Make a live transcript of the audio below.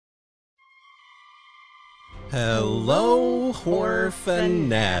Hello, horror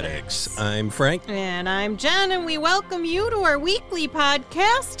fanatics. I'm Frank. And I'm Jen, and we welcome you to our weekly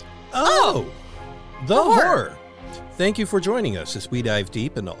podcast. The Horror. Thank you for joining us as we dive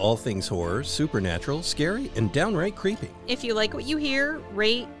deep into all things horror, supernatural, scary, and downright creepy. If you like what you hear,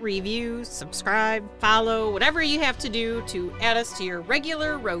 rate, review, subscribe, follow, whatever you have to do to add us to your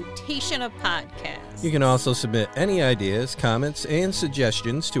regular rotation of podcasts. You can also submit any ideas, comments, and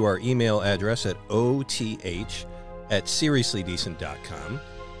suggestions to our email address at oth@seriouslydecent.com.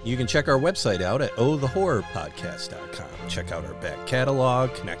 You can check our website out at ohthehorrorpodcast.com. Check out our back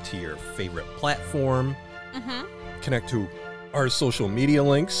catalog, connect to your favorite platform, connect to our social media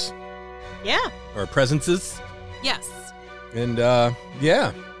links, our presences. Yes. And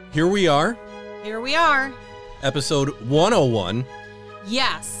here we are. Here we are. Episode 101.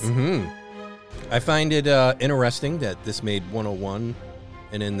 Yes. I find it interesting that this made 101,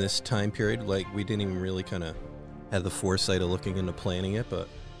 and in this time period, like, we didn't even really kind of have the foresight of looking into planning it, but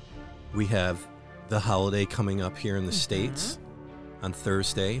we have the holiday coming up here in the States on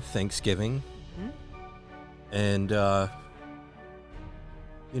Thursday, Thanksgiving. And,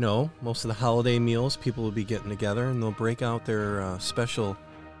 most of the holiday meals, people will be getting together, and they'll break out their special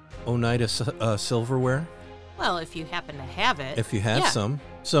Oneida silverware. Well, if you happen to have it. If you have some.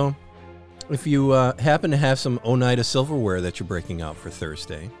 So, if you happen to have some Oneida silverware that you're breaking out for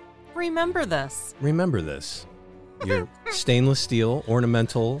Thursday, remember this. Your stainless steel,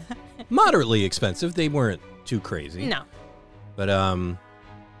 ornamental, moderately expensive. They weren't too crazy. No. But,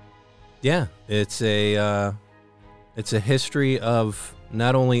 it's a history of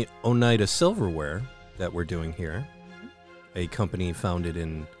not only Oneida silverware that we're doing here, a company founded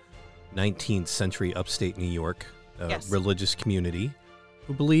in 19th century upstate New York, a religious community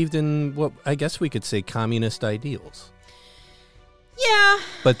who believed in what I guess we could say communist ideals. Yeah.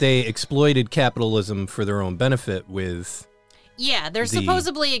 But they exploited capitalism for their own benefit with... Yeah, they're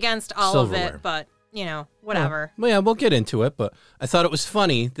supposedly against all silverware. of it, but, whatever. Well, yeah, we'll get into it, but I thought it was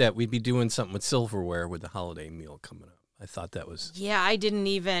funny that we'd be doing something with silverware with the holiday meal coming up. I thought that was... Yeah, I didn't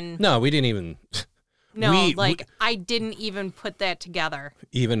even... No, we didn't even... I didn't even put that together.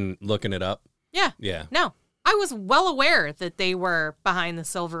 Even looking it up? Yeah. Yeah. No, I was well aware that they were behind the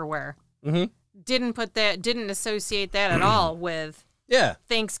silverware. Didn't associate that at all with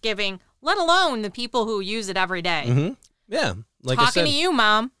Thanksgiving, let alone the people who use it every day. Yeah. Like Talking I said, to you,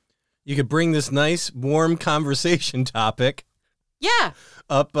 Mom. You could bring this nice, warm conversation topic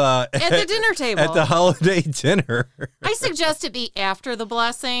up at the dinner table. At the holiday dinner. I suggest it be after the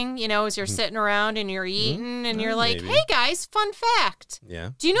blessing, as you're sitting around and you're eating and you're like, hey, guys, fun fact.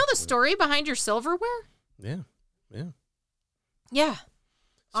 Yeah. Do you know the story behind your silverware? Yeah. Yeah. Yeah.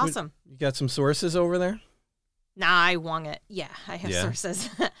 So awesome. You got some sources over there? Nah, I wung it. Yeah, I have sources.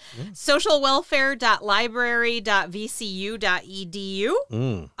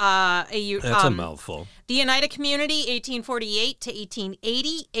 Socialwelfare.library.vcu.edu. That's a mouthful. The Oneida Community, 1848 to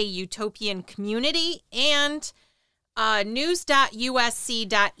 1880, a utopian community, and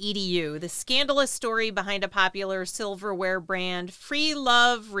news.usc.edu, the scandalous story behind a popular silverware brand, free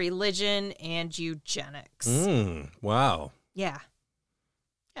love, religion, and eugenics. Wow. Yeah.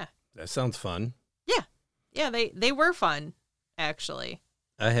 Yeah. That sounds fun. Yeah, they were fun, actually.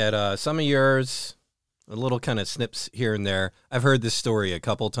 I had some of yours, a little kind of snips here and there. I've heard this story a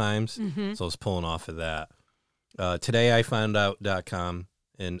couple times, so I was pulling off of that. TodayIFoundOut.com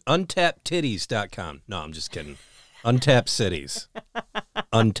and UntappedTitties.com. No, I'm just kidding. Untapped Cities.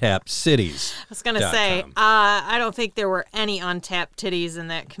 Untapped Cities. I was going to say, I don't think there were any untapped titties in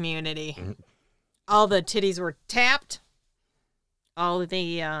that community. All the titties were tapped. All of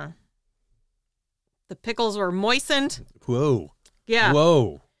the pickles were moistened. Whoa. Yeah.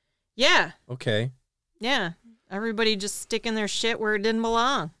 Whoa. Yeah. Okay. Yeah. Everybody just sticking their shit where it didn't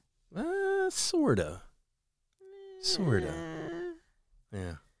belong. Sorta.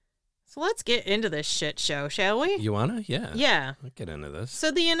 Yeah. So let's get into this shit show, shall we? You wanna? Yeah. Yeah. Let's get into this.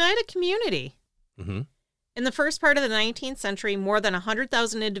 So the Oneida Community. In the first part of the 19th century, more than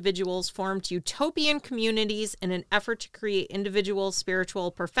 100,000 individuals formed utopian communities in an effort to create individual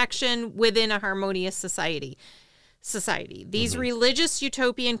spiritual perfection within a harmonious society. These religious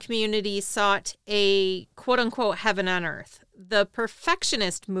utopian communities sought a quote-unquote heaven on earth. The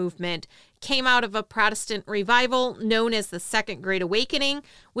perfectionist movement came out of a Protestant revival known as the Second Great Awakening,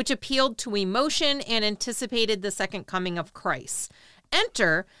 which appealed to emotion and anticipated the second coming of Christ.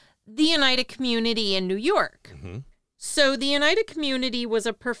 Enter the Oneida Community in New York. So the Oneida Community was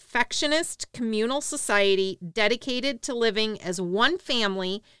a perfectionist communal society dedicated to living as one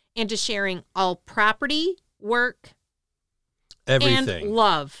family and to sharing all property, work, Everything. and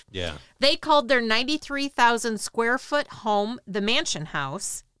love. Yeah. They called their 93,000 square foot home the Mansion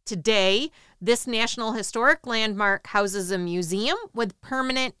House. Today, this National Historic Landmark houses a museum with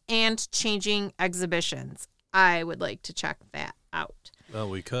permanent and changing exhibitions. I would like to check that out. Well,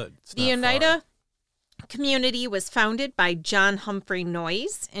 we could. It's The not Oneida far. community was founded by John Humphrey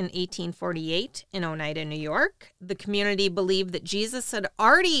Noyes in 1848 in Oneida, New York. The community believed that Jesus had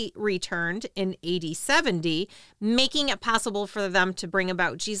already returned in AD 70, making it possible for them to bring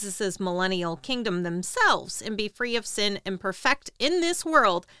about Jesus' millennial kingdom themselves and be free of sin and perfect in this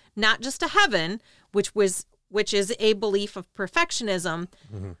world, not just a heaven, which is a belief of perfectionism,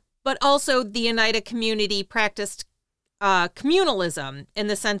 but also the Oneida community practiced communalism in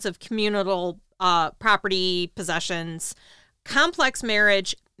the sense of communal property possessions, complex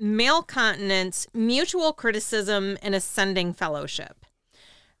marriage, male continence, mutual criticism, and ascending fellowship.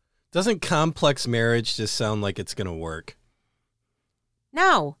 Doesn't complex marriage just sound like it's going to work?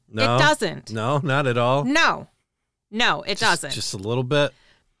 No, it doesn't. No, not at all. No, it doesn't. Just a little bit.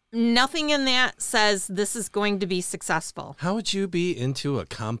 Nothing in that says this is going to be successful. How would you be into a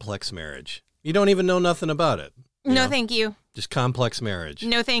complex marriage? You don't even know nothing about it. No, thank you. Just complex marriage.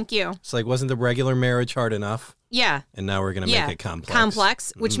 No, thank you. It's like, wasn't the regular marriage hard enough? Yeah. And now we're going to make it complex.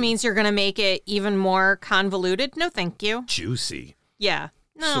 Complex, which means you're going to make it even more convoluted. No, thank you. Juicy. Yeah.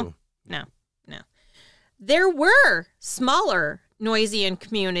 No, So- no. There were smaller Noyesian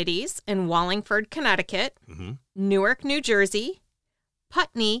communities in Wallingford, Connecticut, Newark, New Jersey,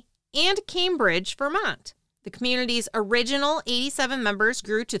 Putney, and Cambridge, Vermont. The community's original 87 members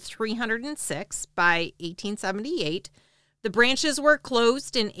grew to 306 by 1878. The branches were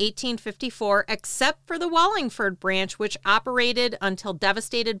closed in 1854, except for the Wallingford branch, which operated until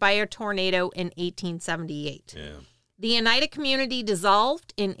devastated by a tornado in 1878. Yeah. The Oneida community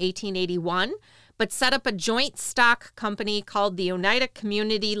dissolved in 1881, but set up a joint stock company called the Oneida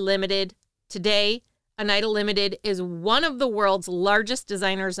Community Limited. Today, Oneida Limited is one of the world's largest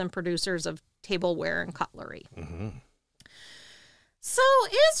designers and producers of tableware and cutlery. So,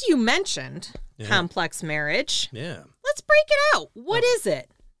 as you mentioned, complex marriage. Yeah. Let's break it out. What is it?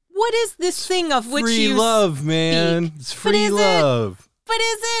 What is this thing of which Free you love, man. speak? It's But free is it? love. But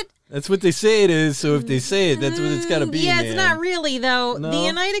is it? That's what they say it is. So if they say it, that's what it's got to be, Yeah, man. it's not really, though. No? The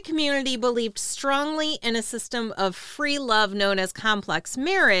Oneida community believed strongly in a system of free love known as complex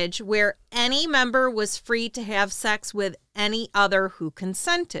marriage, where any member was free to have sex with any other who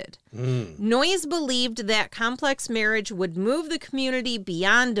consented. Noyes believed that complex marriage would move the community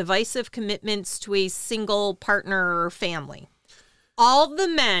beyond divisive commitments to a single partner or family. All the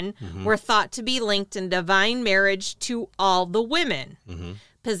men were thought to be linked in divine marriage to all the women.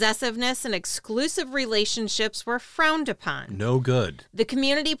 Possessiveness and exclusive relationships were frowned upon. No good. The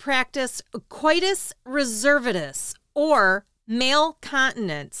community practiced coitus reservatus, or male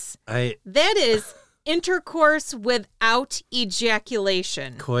continence. That is intercourse without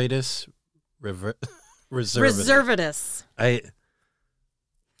ejaculation. Coitus Reservatus. I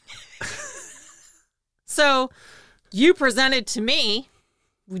So you presented to me,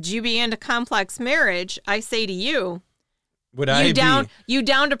 would you be into complex marriage? I say to you, would I be you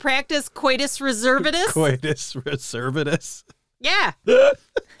down to practice coitus reservatus? coitus reservatus? Yeah.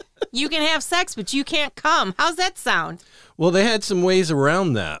 You can have sex, but you can't come. How's that sound? Well, they had some ways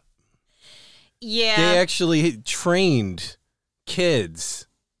around that. Yeah. They actually trained kids.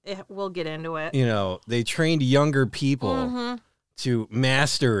 We'll get into it. You know, they trained younger people to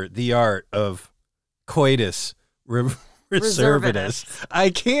master the art of coitus reservatus. I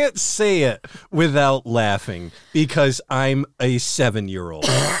can't say it without laughing because I'm a 7-year-old.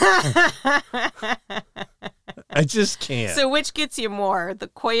 I just can't. So which gets you more, the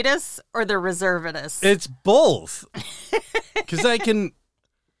coitus or the reservatus? It's both. Because I think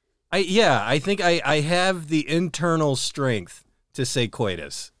I have the internal strength to say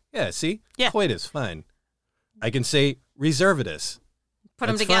coitus. Yeah, see? Yeah. Coitus, fine. I can say reservatus. Put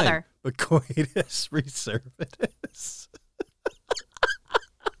them That's together. fine. But coitus reservatus.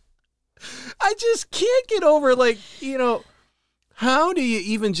 I just can't get over, how do you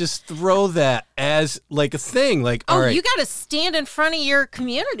even just throw that as like a thing? Like, all right. You got to stand in front of your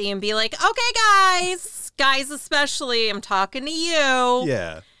community and be like, okay, guys especially, I'm talking to you.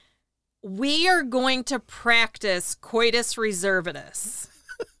 Yeah. We are going to practice coitus reservatus,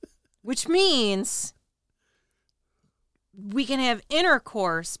 which means we can have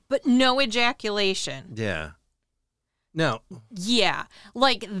intercourse, but no ejaculation. Yeah. No. Yeah.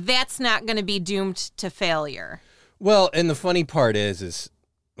 Like, that's not going to be doomed to failure. Well, and the funny part is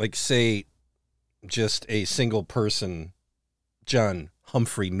like, say, just a single person, John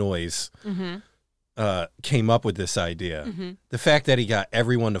Humphrey Noyes, came up with this idea. Mm-hmm. The fact that he got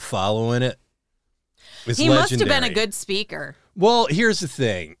everyone to follow in it is legendary. He must have been a good speaker. Well, here's the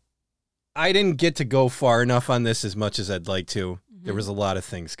thing. I didn't get to go far enough on this as much as I'd like to. Mm-hmm. There was a lot of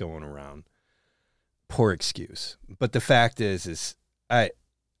things going around. Poor excuse. But the fact is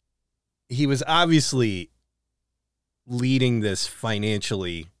he was obviously leading this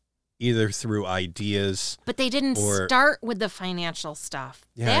financially, either through ideas. But they didn't start with the financial stuff.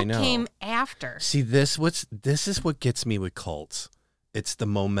 Yeah, that I know. Came after. See, this is what gets me with cults. It's the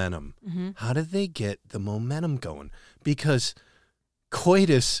momentum. Mm-hmm. How did they get the momentum going? Because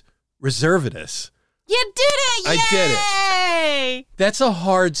coitus reservatus. You did it! Yay! I did it. That's a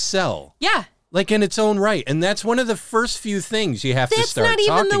hard sell. Yeah. Like in its own right. And that's one of the first few things you have to start talking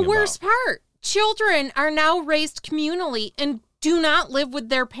about. That's not even the worst part. Children are now raised communally and do not live with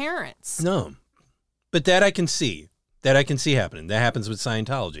their parents. No. But that I can see. That I can see happening. That happens with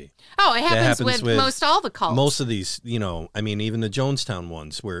Scientology. Oh, it happens with most all the cults. Most of these, I mean, even the Jonestown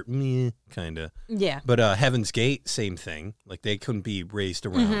ones were kind of. Yeah. But Heaven's Gate, same thing. Like they couldn't be raised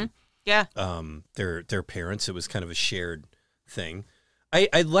around. Mm-hmm. Yeah. Their parents. It was kind of a shared thing.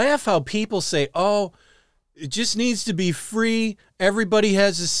 I laugh how people say, oh, it just needs to be free. Everybody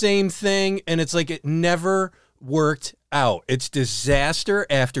has the same thing. And it's like it never worked out. It's disaster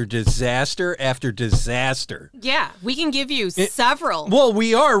after disaster after disaster. Yeah, we can give you several. Well,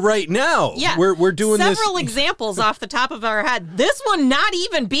 we are right now. Yeah. We're doing several examples off the top of our head. This one not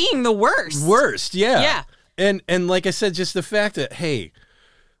even being the worst. Worst, yeah. Yeah. And like I said, just the fact that, hey,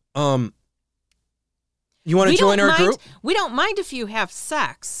 you want to join our group? We don't mind if you have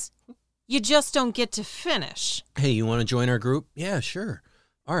sex. You just don't get to finish. Hey, you want to join our group? Yeah, sure.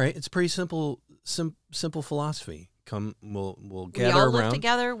 All right, it's pretty simple philosophy. Come, we'll gather around. We all live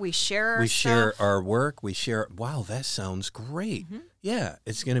together. We share our We share stuff. our work. We share. Wow, that sounds great. Mm-hmm. Yeah,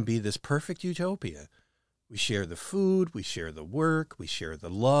 it's going to be this perfect utopia. We share the food. We share the work. We share the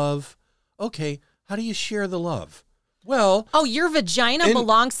love. Okay, how do you share the love? Well, your vagina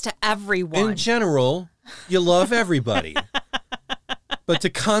belongs to everyone. In general, you love everybody. But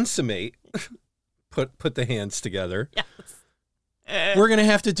to consummate, put the hands together. Yes. We're going to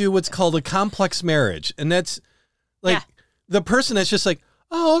have to do what's called a complex marriage. And that's like the person that's just like,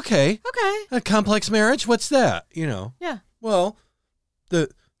 oh, okay. Okay. A complex marriage? What's that? Yeah. Well, the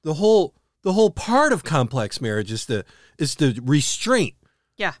whole part of complex marriage is the restraint.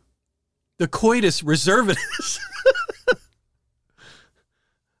 Yeah. The coitus reservatus.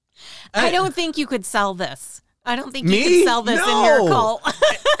 I don't think you could sell this. I don't think you could sell this in your cult.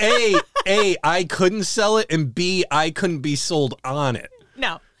 A, I couldn't sell it, and B, I couldn't be sold on it.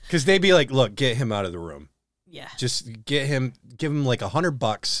 No. Because they'd be like, look, get him out of the room. Yeah. Just give him like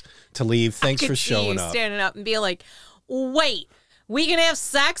 $100 to leave. Thanks for showing up. Standing up and be like, wait, we can have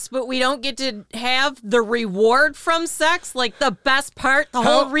sex, but we don't get to have the reward from sex? Like the best part,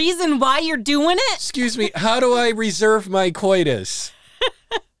 whole reason why you're doing it? Excuse me, how do I reserve my coitus?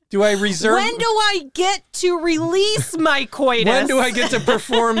 Do I reserve? When do I get to release my coitus? When do I get to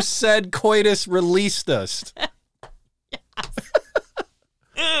perform said coitus releastus?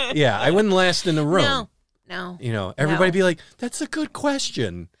 Yeah, I wouldn't last in the room. No. Everybody be like, that's a good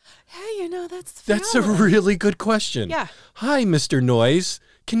question. Hey, that's a really good question. Yeah. Hi, Mr. Noise.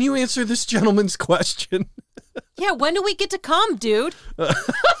 Can you answer this gentleman's question? Yeah, when do we get to come, dude?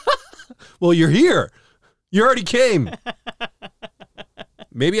 Well, you're here. You already came.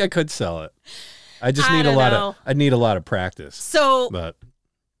 Maybe I could sell it. I just need I need a lot of practice. So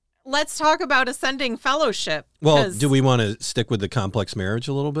let's talk about Ascending Fellowship. Well, do we want to stick with the complex marriage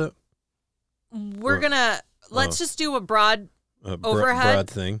a little bit? Let's just do a broad overhead broad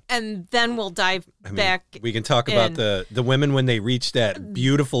thing, and then we'll dive back. We can talk about the women when they reach that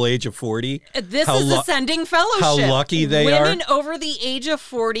beautiful age of 40. This is Ascending Fellowship. How lucky they are. Women over the age of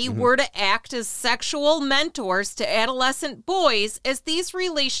 40 were to act as sexual mentors to adolescent boys, as these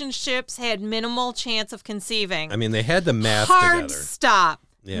relationships had minimal chance of conceiving. I mean, they had the math Hard together. Stop.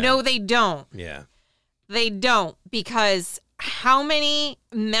 Yeah. No, they don't. Yeah. They don't, because how many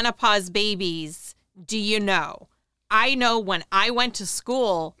menopause babies do you know? I know when I went to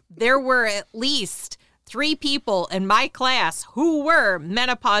school, there were at least 3 people in my class who were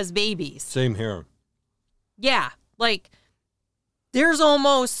menopause babies. Same here. Yeah, like there's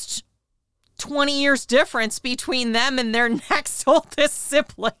almost 20 years difference between them and their next oldest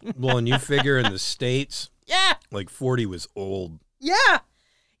sibling. Well, and you figure in the States, yeah, like 40 was old.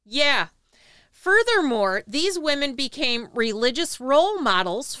 Yeah. Furthermore, these women became religious role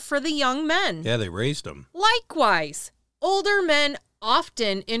models for the young men. Yeah, they raised them. Likewise, older men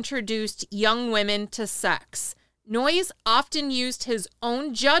often introduced young women to sex. Noyes often used his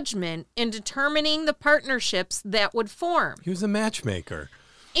own judgment in determining the partnerships that would form. He was a matchmaker.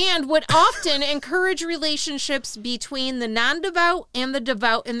 And would often encourage relationships between the non-devout and the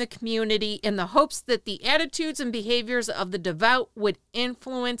devout in the community in the hopes that the attitudes and behaviors of the devout would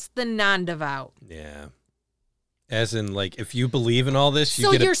influence the non-devout. Yeah. As in, like, if you believe in all this,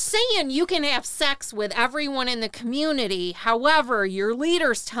 you're saying you can have sex with everyone in the community. However, your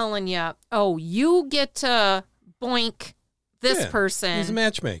leader's telling you, oh, you get to boink this person. He's a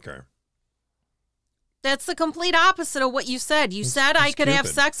matchmaker. That's the complete opposite of what you said. You said I could have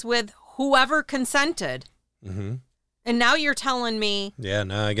sex with whoever consented. Mm-hmm. And now you're telling me. Yeah,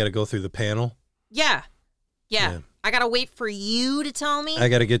 now I got to go through the panel. Yeah. I got to wait for you to tell me. I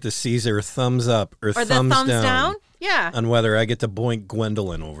got to get the Caesar thumbs up or thumbs down. Yeah. On whether I get to boink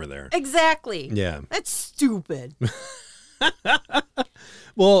Gwendolyn over there. Exactly. Yeah. That's stupid.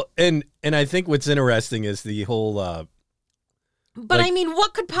 Well, and I think what's interesting is the whole... But I mean,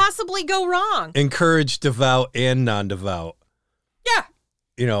 what could possibly go wrong? Encourage devout and non-devout. Yeah.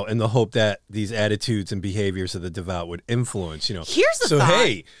 You know, in the hope that these attitudes and behaviors of the devout would influence, you know. Here's the thought.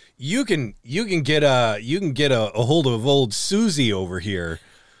 Hey, you can get a hold of old Susie over here,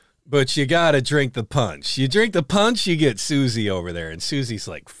 but you got to drink the punch. You drink the punch, you get Susie over there, and Susie's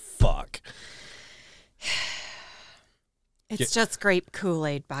like, fuck. It's just grape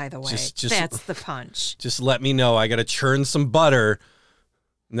Kool-Aid, by the way. That's the punch. Just let me know. I got to churn some butter,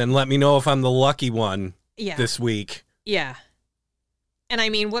 and then let me know if I'm the lucky one this week. Yeah. And I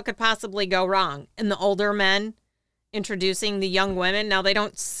mean, what could possibly go wrong? And the older men introducing the young women, now they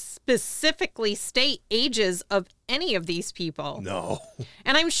don't specifically state ages of any of these people. No.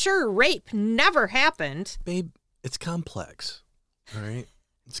 And I'm sure rape never happened. Babe, it's complex. All right?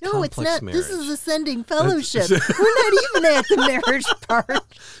 No, it's not. Marriage. This is ascending fellowship. We're not even at the marriage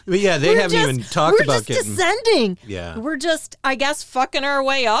part. But yeah, they haven't even talked about getting... We're just ascending. Yeah. We're just, I guess, fucking our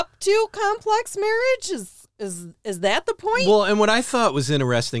way up to complex marriage. Is that the point? Well, and what I thought was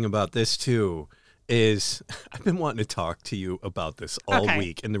interesting about this, too, is I've been wanting to talk to you about this all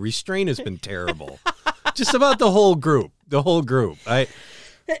week, and the restraint has been terrible. Just about the whole group.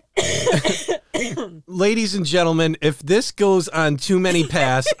 Ladies and gentlemen, if this goes on too many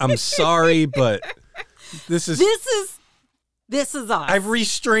paths, I'm sorry, but this is us.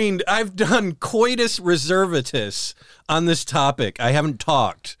 I've done coitus reservatus on this topic. I haven't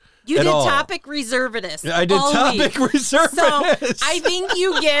talked. You did topic reservatus. I did topic reservatus. So I think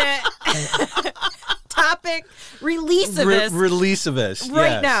you get topic releaseivist. Releaseivist.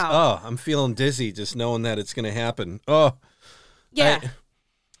 Right now. Oh, I'm feeling dizzy just knowing that it's going to happen. Oh. Yeah.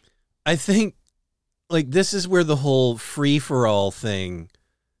 I think, like, this is where the whole free-for-all thing,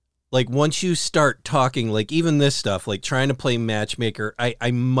 like, once you start talking, like, even this stuff, like, trying to play matchmaker, I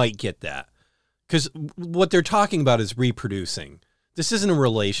might get that. Because what they're talking about is reproducing. This isn't a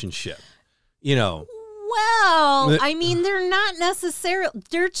relationship, you know. Well, I mean, they're not necessarily,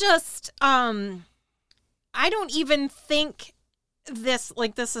 they're just, I don't even think this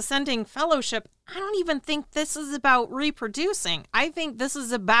ascending fellowship, I don't even think this is about reproducing. I think this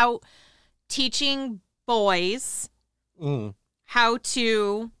is about teaching boys how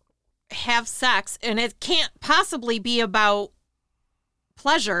to have sex, and it can't possibly be about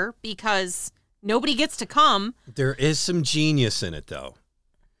pleasure because nobody gets to come. There is some genius in it, though.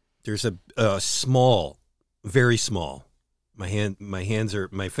 There's a small, very small. My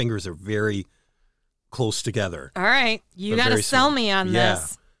fingers are very close together. All right, you got to sell me on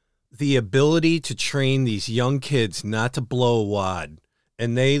this. The ability to train these young kids not to blow a wad,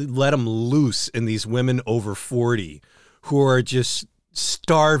 and they let them loose in these women over 40 who are just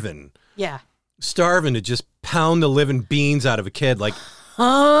starving. Yeah. Starving to just pound the living beans out of a kid. Like,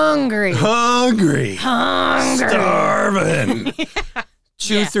 Hungry. Starving. Yeah.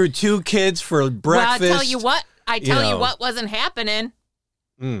 Chew through 2 kids for breakfast. Well, I tell you what wasn't happening.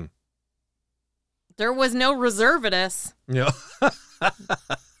 There was no reservatus. Yeah.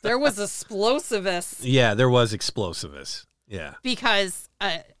 There was explosivist. Yeah, there was explosivist. Yeah. Because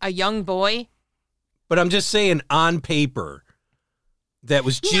a young boy. But I'm just saying, on paper, that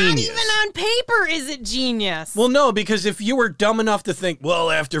was genius. Not even on paper is it genius. Well, no, because if you were dumb enough to think,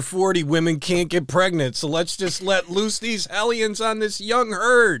 well, after 40, women can't get pregnant, so let's just let loose these hellions on this young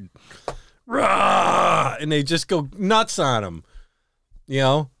herd. Rah! And they just go nuts on them. You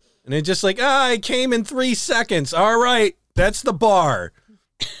know? And they're just like, I came in 3 seconds. All right, that's the bar.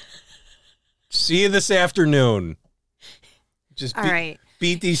 See you this afternoon. Just all right.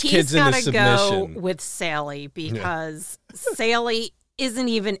 Beat these kids into submission. He's got to go with Sally because Sally isn't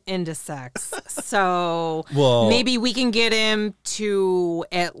even into sex. So Well, maybe we can get him to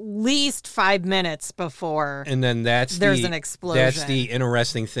at least 5 minutes before and then there's an explosion. That's the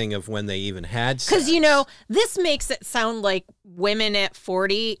interesting thing of when they even had sex. Because, you know, this makes it sound like women at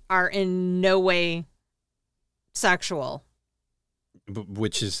 40 are in no way sexual.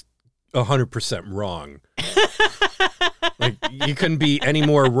 Which is 100% wrong. Like, you couldn't be any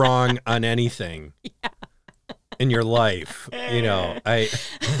more wrong on anything in your life. You know,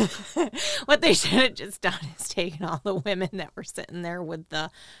 What they should have just done is taken all the women that were sitting there with the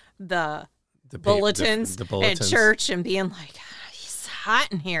bulletins, the bulletins at church and being like, it's hot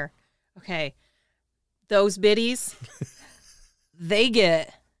in here. Okay, those biddies, they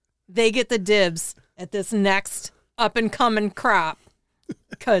get the dibs at this next up and coming crop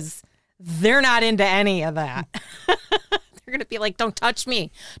because they're not into any of that. They're gonna be like, don't touch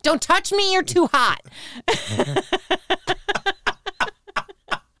me, you're too hot.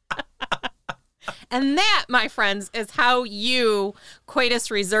 And that, my friends, is how you coitus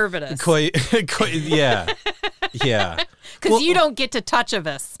reservatus. Yeah. Because you don't get to touch of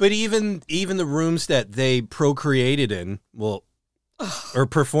us. But even the rooms that they procreated in, or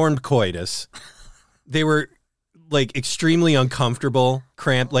performed coitus, they were like extremely uncomfortable,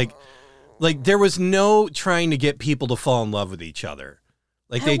 cramped. Like there was no trying to get people to fall in love with each other.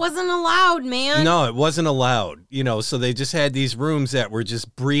 Like it wasn't allowed, man. No, it wasn't allowed. You know, so they just had these rooms that were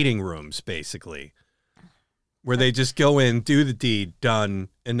just breeding rooms, basically, where they just go in, do the deed, done,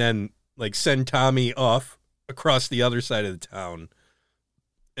 and then like send Tommy off across the other side of the town,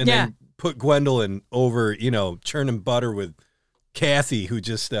 and then put Gwendolyn over, you know, churning butter with Kathy, who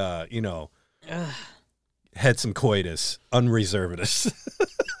just, you know, had some coitus, unreservedous.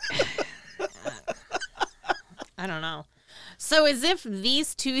 I don't know. So as if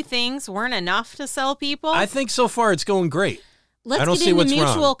these two things weren't enough to sell people? I think so far it's going great. Let's get into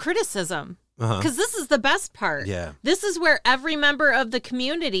mutual criticism. Because this is the best part. Yeah. This is where every member of the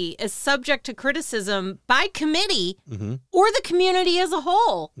community is subject to criticism by committee or the community as a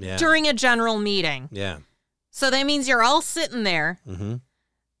whole during a general meeting. Yeah. So that means you're all sitting there.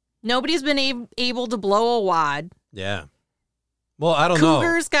 Nobody's been able to blow a wad. Yeah. Well, I don't know.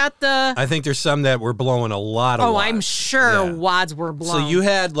 Cougars got the... I think there's some that were blowing a lot of wads. I'm sure wads were blown. So you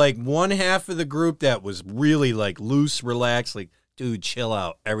had like one half of the group that was really like loose, relaxed, like, dude, chill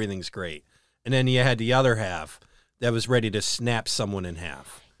out. Everything's great. And then you had the other half that was ready to snap someone in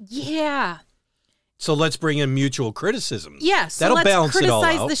half. Yeah. So let's bring in mutual criticism. Yeah, so that'll balance it all out,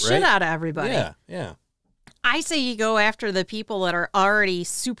 criticize the shit out of everybody. Yeah. I say you go after the people that are already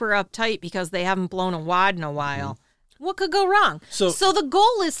super uptight because they haven't blown a wad in a while. What could go wrong? So the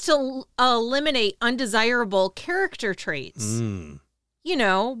goal is to eliminate undesirable character traits. You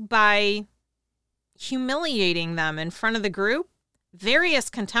know, by humiliating them in front of the group. Various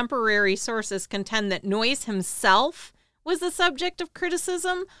contemporary sources contend that Noyes himself was the subject of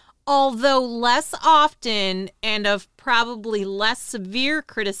criticism, although less often and of probably less severe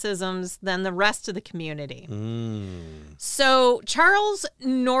criticisms than the rest of the community. So Charles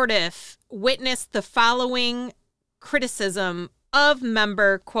Nordiff witnessed the following criticism of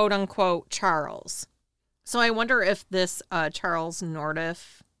member, quote unquote, Charles. So I wonder if this Charles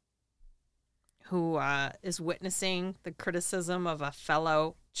Nordiff, who is witnessing the criticism of a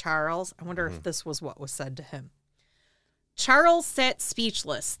fellow Charles, I wonder if this was what was said to him. Charles sat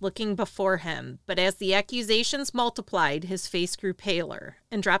speechless, looking before him, but as the accusations multiplied, his face grew paler,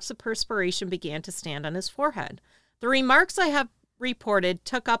 and drops of perspiration began to stand on his forehead. The remarks I have reported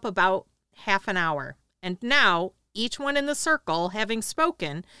took up about half an hour, and now, each one in the circle having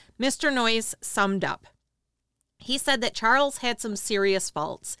spoken, Mr. Noyes summed up. He said that Charles had some serious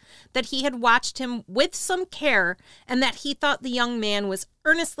faults, that he had watched him with some care, and that he thought the young man was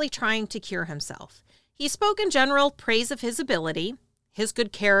earnestly trying to cure himself. He spoke in general praise of his ability, his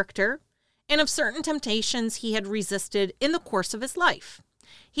good character, and of certain temptations he had resisted in the course of his life.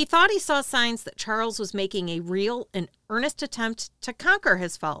 He thought he saw signs that Charles was making a real and earnest attempt to conquer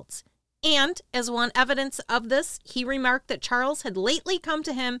his faults. And, as one evidence of this, he remarked that Charles had lately come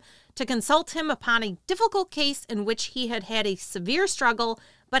to him to consult him upon a difficult case in which he had had a severe struggle,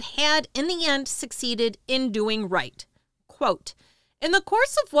 but had, in the end, succeeded in doing right. Quote, in the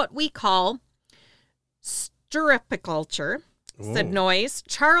course of what we call stirripiculture, said Noyes,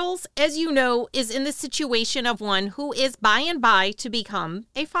 Charles, as you know, is in the situation of one who is by and by to become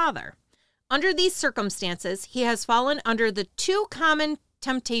a father. Under these circumstances, he has fallen under the too common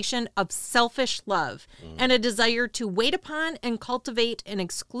temptation of selfish love and a desire to wait upon and cultivate an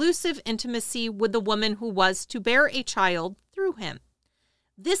exclusive intimacy with the woman who was to bear a child through him.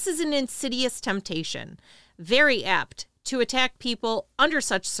 This is an insidious temptation, very apt to attack people under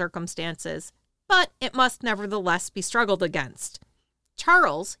such circumstances, but it must nevertheless be struggled against.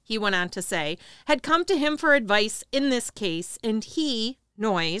 Charles, he went on to say, had come to him for advice in this case, and he,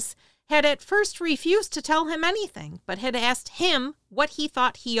 Noyes, had at first refused to tell him anything, but had asked him what he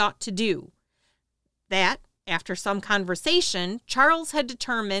thought he ought to do. That, after some conversation, Charles had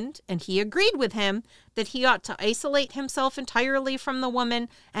determined, and he agreed with him, that he ought to isolate himself entirely from the woman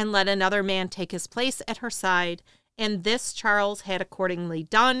and let another man take his place at her side, and this Charles had accordingly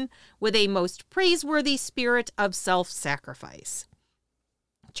done with a most praiseworthy spirit of self-sacrifice.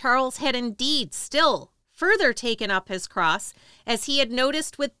 Charles had indeed still further taken up his cross, as he had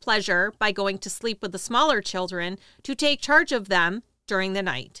noticed with pleasure, by going to sleep with the smaller children, to take charge of them during the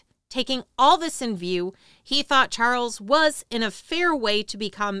night. Taking all this in view, he thought Charles was in a fair way to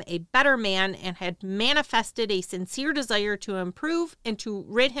become a better man and had manifested a sincere desire to improve and to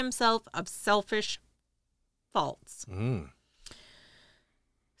rid himself of selfish faults.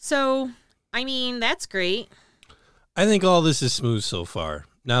 So, I mean, that's great. I think all this is smooth so far.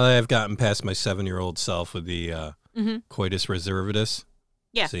 Now that I've gotten past my 7-year-old self with the coitus reservatus.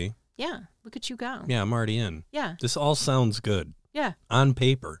 Yeah. See? Yeah. Look at you go. Yeah, I'm already in. Yeah. This all sounds good. Yeah. On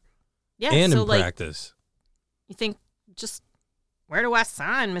paper. Yeah. And so in practice. You think, just where do I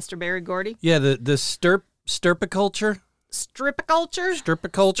sign, Mr. Barry Gordy? Yeah, the stirpiculture. Stripiculture?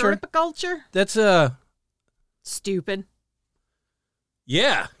 Stirpiculture. Stripiculture? That's stupid.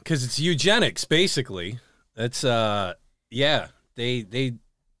 Yeah, because it's eugenics, basically. That's yeah.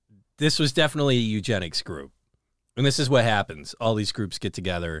 This was definitely a eugenics group. And this is what happens. All these groups get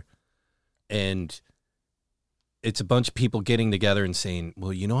together, and it's a bunch of people getting together and saying,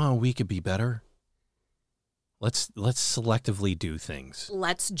 well, you know how we could be better? Let's selectively do things.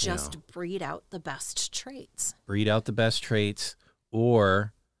 Let's just breed out the best traits. Breed out the best traits,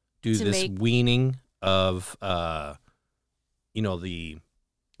 or do this weaning of, what do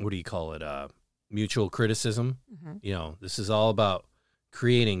you call it? Mutual criticism. Mm-hmm. This is all about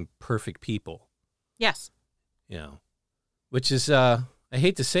creating perfect people. Yes. Which is, I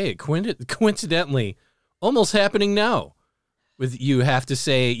hate to say it, coincidentally, almost happening now. With you have to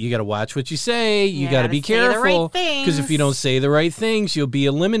say, you got to watch what you say. You got to be careful. Because if you don't say the right things, you'll be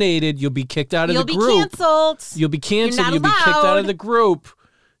eliminated. You'll be kicked out of the group. You'll be canceled. You'll be canceled. You'll be kicked out of the group.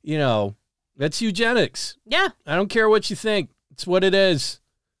 That's eugenics. Yeah. I don't care what you think. It's what it is.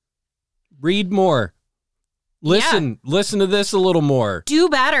 Read more. Listen to this a little more. Do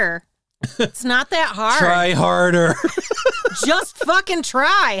better. It's not that hard. Try harder. Just fucking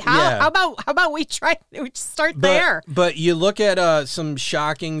try. How about we try? We start there. But you look at some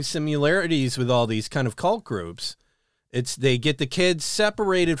shocking similarities with all these kind of cult groups. They get the kids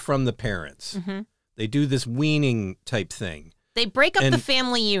separated from the parents. Mm-hmm. They do this weaning type thing. They break up the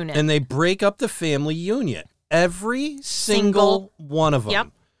family unit. And they break up the family unit. Every single one of them. Yep.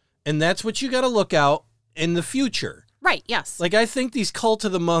 And that's what you got to look out in the future. Right, yes. Like, I think these cult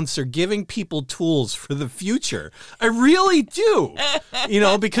of the months are giving people tools for the future. I really do.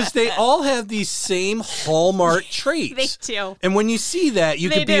 Because they all have these same hallmark traits. They do. And when you see that, you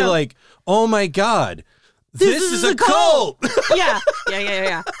could be like, oh my God, this is a cult. Yeah.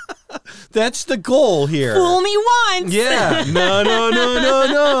 That's the goal here. Fool me once. Yeah.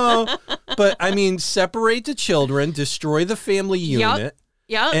 No. But, separate the children, destroy the family unit.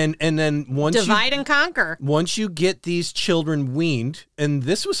 Yeah. And then once divide and conquer. Once you get these children weaned, and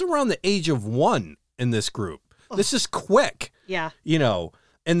this was around the age of 1 in this group. This is quick. Yeah.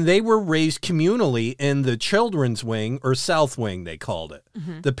 And they were raised communally in the children's wing, or South Wing, they called it.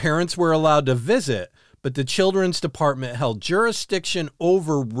 Mm-hmm. The parents were allowed to visit, but the children's department held jurisdiction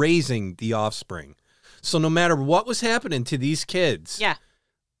over raising the offspring. So no matter what was happening to these kids,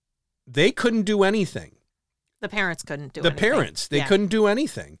 they couldn't do anything. The parents couldn't do anything. The parents, they couldn't do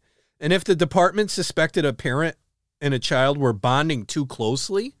anything. And if the department suspected a parent and a child were bonding too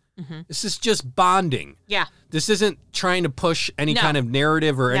closely, this is just bonding. Yeah. This isn't trying to push any kind of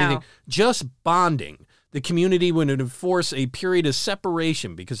narrative or anything. Just bonding. The community would enforce a period of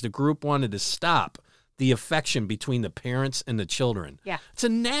separation because the group wanted to stop the affection between the parents and the children. Yeah. It's a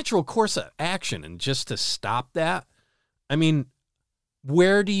natural course of action. And just to stop that,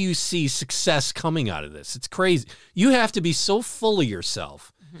 where do you see success coming out of this? It's crazy. You have to be so full of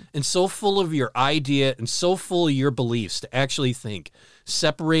yourself and so full of your idea and so full of your beliefs to actually think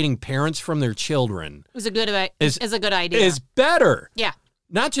separating parents from their children is a good idea. Is better. Yeah.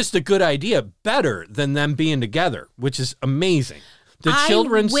 Not just a good idea, better than them being together, which is amazing.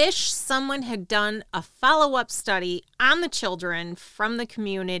 I wish someone had done a follow-up study on the children from the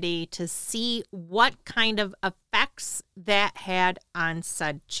community to see what kind of effects that had on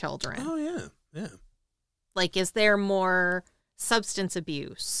said children. Oh, yeah. Like, is there more substance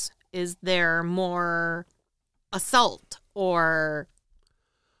abuse? Is there more assault? Or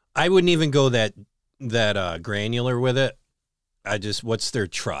I wouldn't even go that granular with it. What's their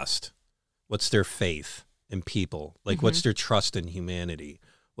trust? What's their faith in people? Like, what's their trust in humanity?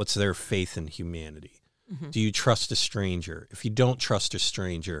 What's their faith in humanity? Do you trust a stranger? If you don't trust a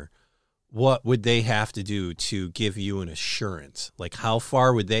stranger, what would they have to do to give you an assurance? Like, how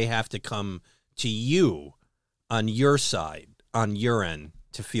far would they have to come to you on your side, on your end,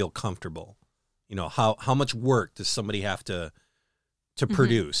 to feel comfortable? You know, how much work does somebody have to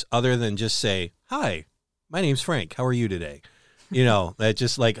produce other than just say, "Hi, my name's Frank. How are you today?" You know, that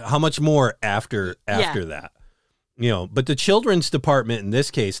just like, how much more after that? You know, but the children's department in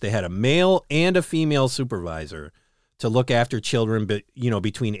this case, they had a male and a female supervisor to look after children,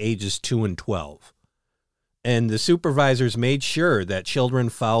 between ages 2 and 12. And the supervisors made sure that children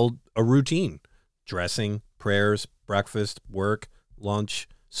followed a routine: dressing, prayers, breakfast, work, lunch,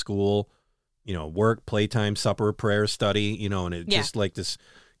 school, work, playtime, supper, prayer, study, and it just like this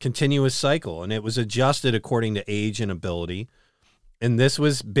continuous cycle. And it was adjusted according to age and ability. And this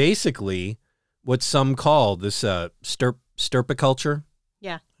was basically what some call this stirpiculture.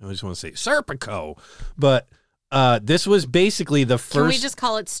 Yeah. I always want to say Serpico, but this was basically the first. Can we just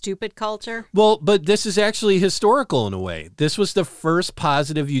call it stupid culture? Well, but this is actually historical in a way. This was the first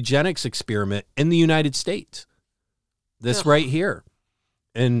positive eugenics experiment in the United States. This right here.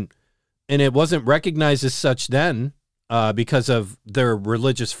 And it wasn't recognized as such then because of their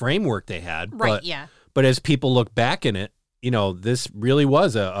religious framework they had. Right, But as people look back in it, this really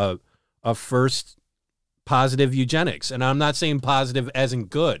was a first positive eugenics. And I'm not saying positive as in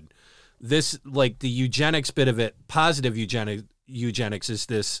good. This, like the eugenics bit of it, positive eugenics is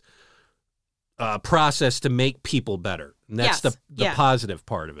this process to make people better. And that's the positive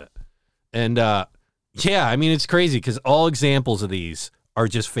part of it. And I mean, it's crazy because all examples of these are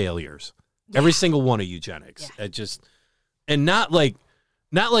just failures. Yeah. Every single one of eugenics. And not like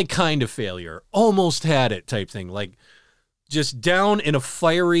kind of failure, almost had it type thing. Like just down in a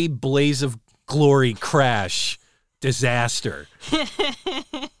fiery blaze of glory crash disaster.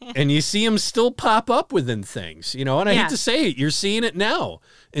 And you see them still pop up within things, and I hate to say it, you're seeing it now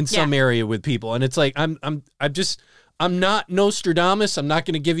in some area with people. And it's like, I'm not Nostradamus. I'm not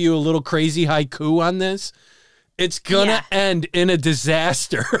going to give you a little crazy haiku on this. It's going to end in a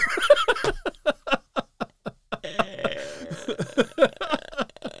disaster.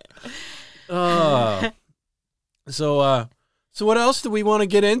 So what else do we want to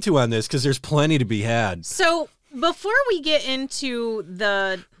get into on this? Because there's plenty to be had. So before we get into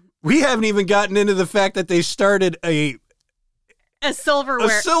we haven't even gotten into the fact that they started a silverware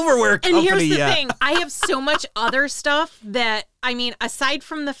company. And here's the thing. I have so much other stuff that, I mean, aside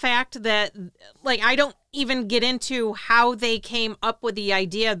from the fact that, like, I don't even get into how they came up with the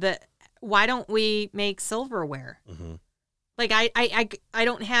idea that why don't we make silverware? Mm-hmm. Like, I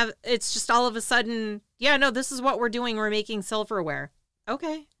don't have, it's just all of a sudden, this is what we're doing. We're making silverware.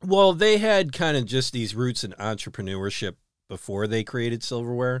 Okay. Well, they had kind of just these roots in entrepreneurship before they created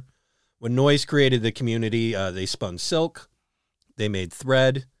silverware. When Noyes created the community, they spun silk, they made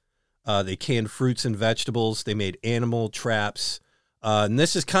thread, they canned fruits and vegetables, they made animal traps. And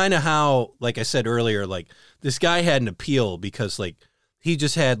this is kind of how, like I said earlier, like this guy had an appeal because like he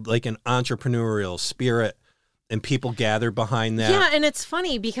just had like an entrepreneurial spirit. And people gathered behind that. Yeah, and it's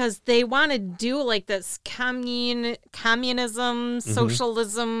funny because they want to do like this communism,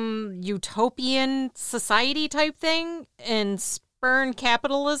 socialism, utopian society type thing and spurn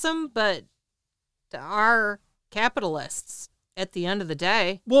capitalism, but there are capitalists at the end of the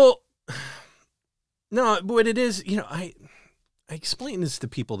day. Well, no, but it is, I explain this to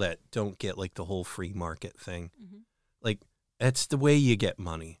people that don't get like the whole free market thing. Mm-hmm. Like, that's the way you get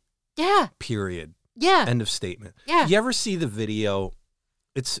money. Yeah. Period. Yeah. End of statement. Yeah. You ever see the video?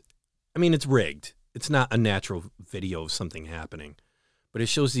 It's rigged. It's not a natural video of something happening. But it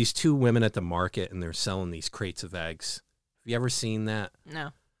shows these two women at the market and they're selling these crates of eggs. Have you ever seen that? No.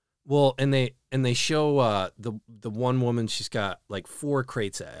 Well, and they show the one woman, she's got like 4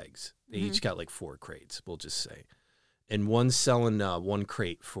 crates of eggs. They each got like 4 crates, we'll just say. And one's selling one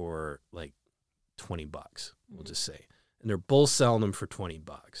crate for like $20, we'll just say. And they're both selling them for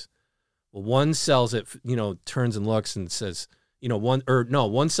 $20. Well, one sells it, turns and looks and says,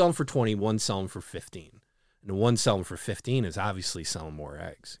 one's selling for 20, one's selling for 15. And the one selling for 15 is obviously selling more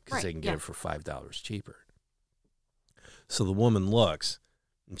eggs because they can get it for $5 cheaper. So the woman looks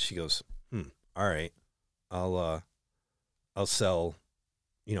and she goes, all right, I'll sell,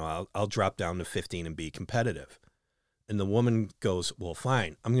 I'll drop down to 15 and be competitive. And the woman goes, well,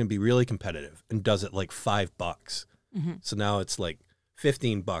 fine, I'm going to be really competitive, and does it like $5. Mm-hmm. So now it's like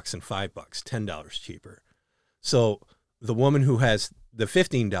 $15 and $5, $10 cheaper. So the woman who has the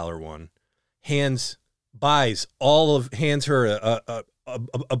 $15 one hands her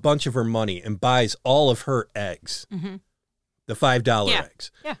a bunch of her money and buys all of her eggs, the $5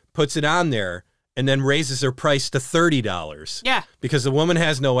 eggs, puts it on there, and then raises her price to $30. Yeah. Because the woman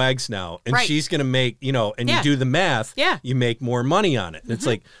has no eggs now, and she's going to make, you do the math, you make more money on it. And it's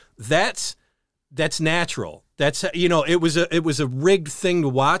like, that's natural. That's, it was a rigged thing to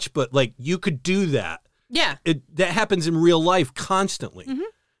watch, but like you could do that. Yeah. That happens in real life constantly.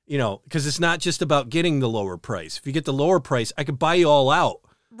 Because it's not just about getting the lower price. If you get the lower price, I could buy you all out.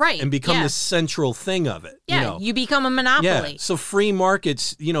 Right. And become the central thing of it. Yeah, you become a monopoly. Yeah. So free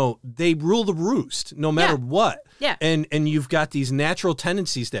markets, they rule the roost no matter what. Yeah. And you've got these natural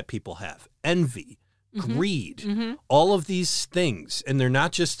tendencies that people have. Envy, greed, all of these things. And they're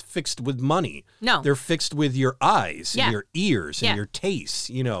not just fixed with money. No. They're fixed with your eyes and your ears and your tastes.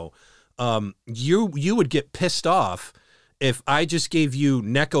 You would get pissed off if I just gave you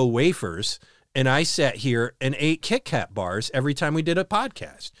Necco wafers and I sat here and ate Kit Kat bars every time we did a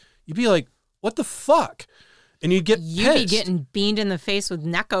podcast. You'd be like, what the fuck? And you'd get pissed. You'd be getting beamed in the face with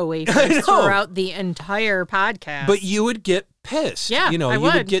Necco wafers throughout the entire podcast. But you would get pissed. Yeah, I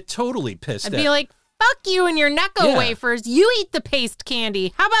would get totally pissed. I'd be like, fuck you and your Necco wafers. You eat the paste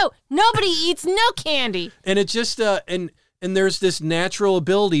candy. How about nobody eats no candy? And it just, and there's this natural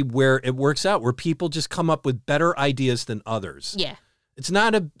ability where it works out, where people just come up with better ideas than others. Yeah. It's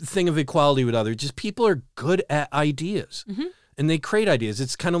not a thing of equality with others. Just people are good at ideas, and they create ideas.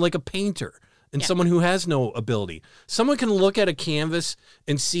 It's kind of like a painter and someone who has no ability. Someone can look at a canvas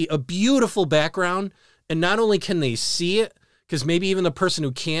and see a beautiful background, and not only can they see it, because maybe even the person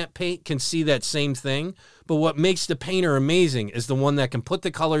who can't paint can see that same thing, but what makes the painter amazing is the one that can put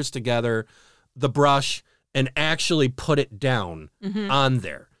the colors together, the brush, and actually put it down on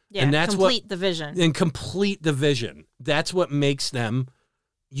there. Yeah, and that's complete the vision. And complete the vision. That's what makes them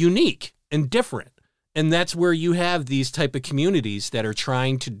unique and different. And that's where you have these type of communities that are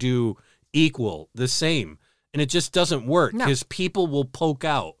trying to do equal, the same. And it just doesn't work because people will poke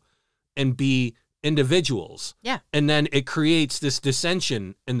out and be individuals. Yeah. And then it creates this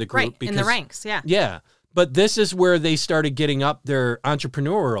dissension in the group. Right, in the ranks, Yeah. But this is where they started getting up their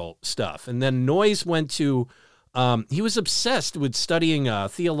entrepreneurial stuff. And then Noyes went to... he was obsessed with studying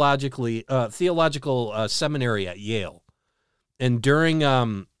theological seminary at Yale. And during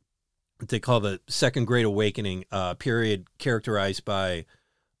what they call the Second Great Awakening period, characterized by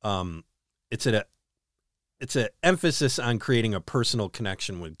it's an emphasis on creating a personal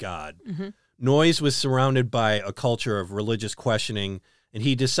connection with God. Noyes was surrounded by a culture of religious questioning, and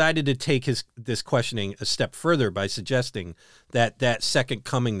he decided to take this questioning a step further by suggesting that second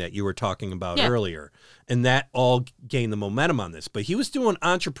coming that you were talking about earlier. And that all gained the momentum on this. But he was doing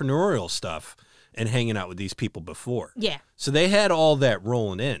entrepreneurial stuff and hanging out with these people before. Yeah. So they had all that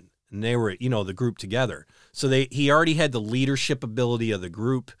rolling in, and they were, the group together. So he already had the leadership ability of the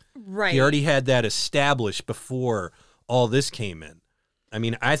group. Right. He already had that established before all this came in. I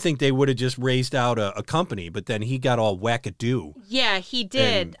mean, I think they would have just raised out a company, but then he got all wackadoo. Yeah, he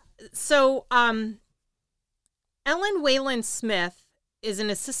did. So, Ellen Wayland Smith is an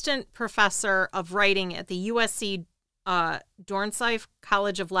assistant professor of writing at the USC Dornsife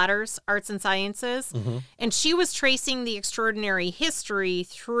College of Letters, Arts and Sciences. And she was tracing the extraordinary history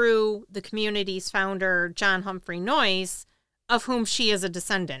through the community's founder, John Humphrey Noyes, of whom she is a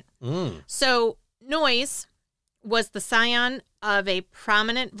descendant. So, Noyes was the scion of a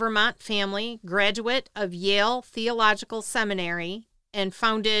prominent Vermont family, graduate of Yale Theological Seminary, and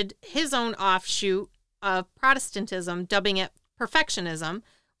founded his own offshoot of Protestantism, dubbing it perfectionism.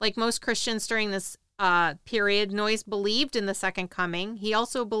 Like most Christians during this period, Noyes believed in the second coming. He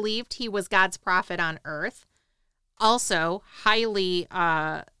also believed he was God's prophet on earth. Also, highly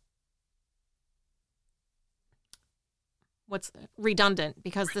redundant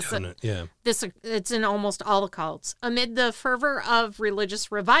because this it's in almost all the cults. Amid the fervor of religious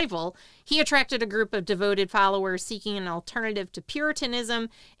revival, he attracted a group of devoted followers seeking an alternative to Puritanism,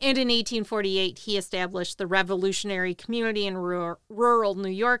 and in 1848 he established the revolutionary community in rural New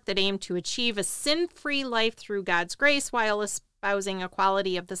York that aimed to achieve a sin-free life through God's grace while espousing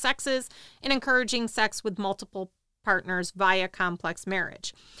equality of the sexes and encouraging sex with multiple partners via complex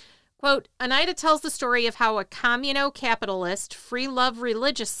marriage. Quote, Oneida tells the story of how a communo-capitalist, free-love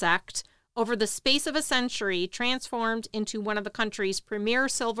religious sect over the space of a century transformed into one of the country's premier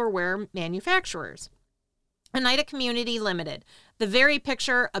silverware manufacturers. Oneida Community Limited, the very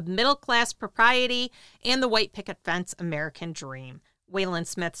picture of middle-class propriety and the white picket fence American dream. Wayland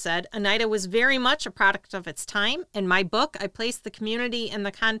Smith said, Oneida was very much a product of its time. In my book, I placed the community in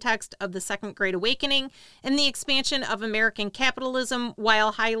the context of the Second Great Awakening and the expansion of American capitalism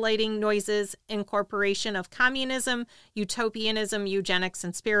while highlighting Noyes' incorporation of communism, utopianism, eugenics,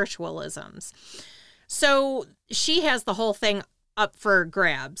 and spiritualisms. So she has the whole thing up for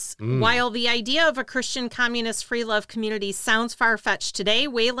grabs. While the idea of a Christian communist free love community sounds far-fetched today,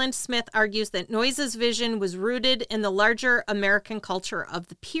 Wayland Smith argues that Noyes' vision was rooted in the larger American culture of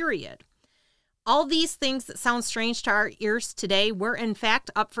the period. All these things that sound strange to our ears today were in fact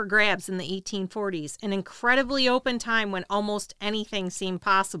up for grabs in the 1840s, an incredibly open time when almost anything seemed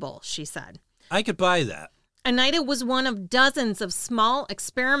possible, she said. I could buy that. Oneida was one of dozens of small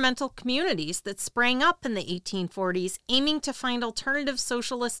experimental communities that sprang up in the 1840s, aiming to find alternative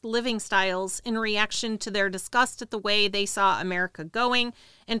socialist living styles in reaction to their disgust at the way they saw America going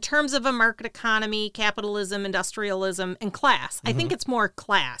in terms of a market economy, capitalism, industrialism, and class. I think it's more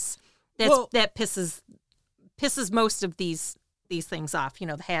class that pisses most of these things off. You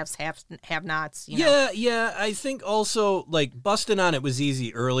know, the haves, have-nots. Yeah. I think also, like, busting on it was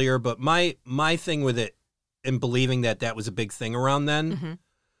easy earlier, but my thing with it, and believing that was a big thing around then,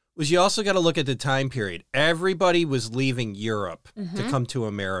 was you also got to look at the time period. Everybody was leaving Europe to come to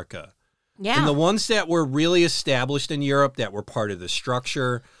America. Yeah. And the ones that were really established in Europe, that were part of the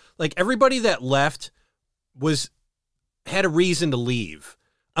structure, like everybody that left had a reason to leave.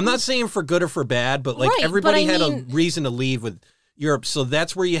 I'm not saying for good or for bad, but like everybody had a reason to leave with Europe. So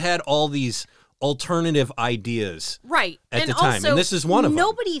that's where you had all these alternative ideas at the time. And this is one of them.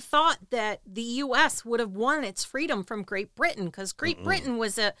 Nobody thought that the U.S. would have won its freedom from Great Britain, because Great Britain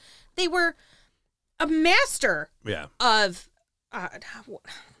was they were a master of,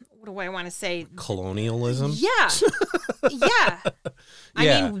 what do I want to say? Colonialism? Yeah.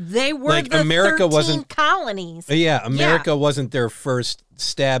 I mean, they were like the America 13 colonies. America wasn't their first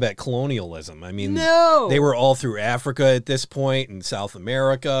stab at colonialism. I mean, no. They were all through Africa at this point and South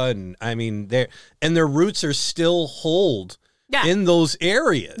America. And I mean, their roots are still hold in those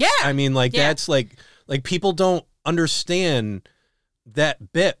areas. Yeah. I mean, like that's like people don't understand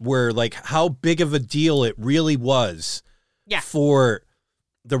that bit where like how big of a deal it really was for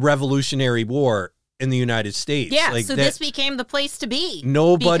the Revolutionary War in the United States. Yeah, like so this became the place to be.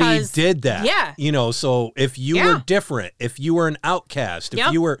 Nobody did that. Yeah. You know, so if you were different, if you were an outcast,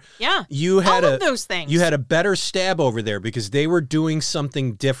 if you were, you had all of those things. You had a better stab over there because they were doing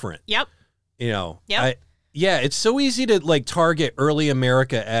something different. Yep. You know, it's so easy to like target early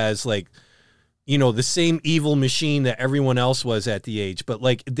America as like, you know, the same evil machine that everyone else was at the age, but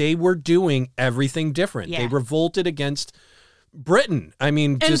like they were doing everything different. Yeah. They revolted against Britain. I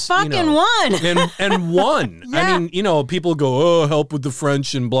mean, and just fucking won. and won. I mean, you know, people go, "Oh, help with the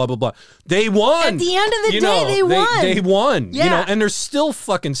French and blah blah blah." They won. At the end of the day, they won. They won. Yeah. You know, and they're still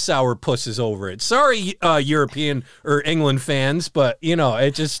fucking sour pusses over it. Sorry, European or England fans, but you know,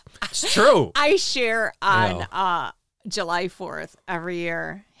 it's true. I share on July 4th every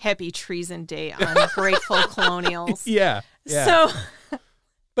year. Happy Treason Day on Grateful Colonials. Yeah. So.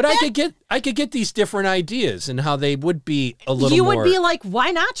 But I could get these different ideas and how they would be a little more. You would be like,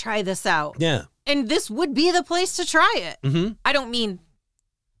 why not try this out? Yeah. And this would be the place to try it. Mm-hmm. I don't mean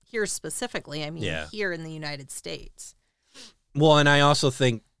here specifically. I mean here in the United States. Well, and I also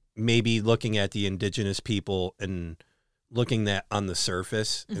think maybe looking at the indigenous people and looking that on the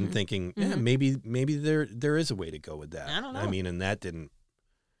surface and thinking, maybe there is a way to go with that. I don't know. I mean, and that didn't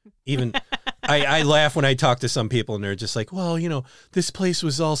even... I laugh when I talk to some people and they're just like, well, you know, this place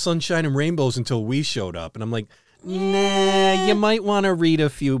was all sunshine and rainbows until we showed up. And I'm like, nah, you might want to read a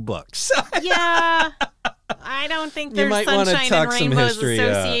few books. Yeah. I don't think there's sunshine and rainbows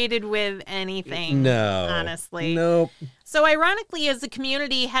associated with anything. No. Honestly. Nope. So ironically, as the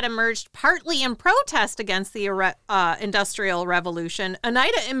community had emerged partly in protest against the Industrial Revolution,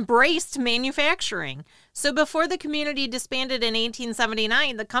 Oneida embraced manufacturing. So before the community disbanded in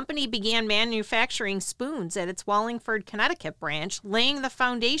 1879, the company began manufacturing spoons at its Wallingford, Connecticut branch, laying the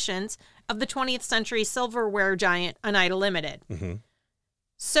foundations of the 20th century silverware giant Oneida Limited. Mm-hmm.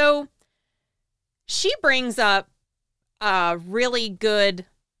 So she brings up a really good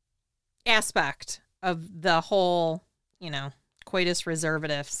aspect of the whole, you know, coitus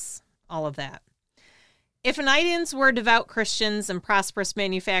reservatus, all of that. If Oneidans were devout Christians and prosperous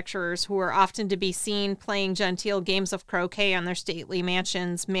manufacturers who were often to be seen playing genteel games of croquet on their stately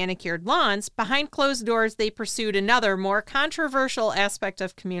mansions' manicured lawns, behind closed doors they pursued another, more controversial aspect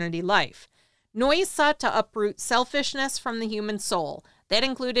of community life. Noyes sought to uproot selfishness from the human soul. That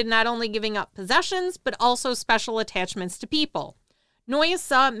included not only giving up possessions, but also special attachments to people. Noyes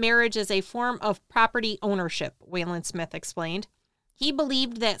saw marriage as a form of property ownership, Wayland Smith explained. He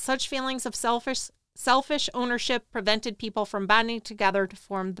believed that such feelings of selfish ownership prevented people from bonding together to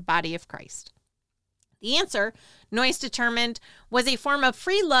form the body of Christ. The answer, Noyes determined, was a form of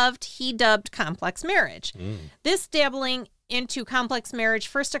free love he dubbed complex marriage. This dabbling into complex marriage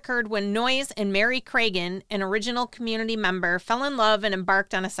first occurred when Noyes and Mary Cragen, an original community member, fell in love and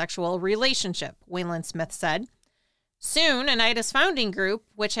embarked on a sexual relationship, Wayland Smith said. Soon, Oneida's founding group,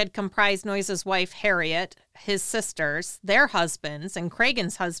 which had comprised Noyes' wife, Harriet, his sisters, their husbands, and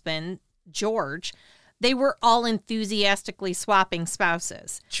Cragen's husband, George, they were all enthusiastically swapping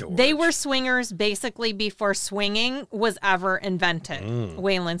spouses. George. They were swingers basically before swinging was ever invented,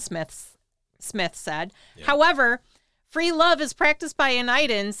 Wayland Smith said. Yeah. However, free love as practiced by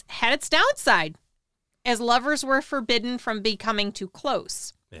Oneidans had its downside, as lovers were forbidden from becoming too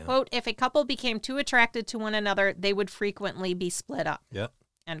close. Yeah. Quote, if a couple became too attracted to one another, they would frequently be split up. Yep.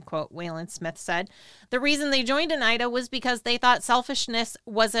 End quote, Wayland Smith said. The reason they joined Oneida was because they thought selfishness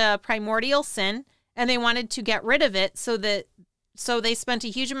was a primordial sin, and they wanted to get rid of it, so they spent a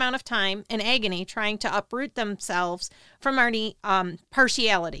huge amount of time and agony trying to uproot themselves from any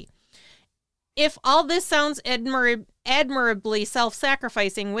partiality. If all this sounds admirably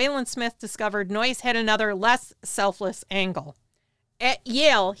self-sacrificing, Wayland Smith discovered Noyes had another less selfless angle. At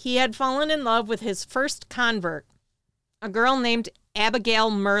Yale, he had fallen in love with his first convert, a girl named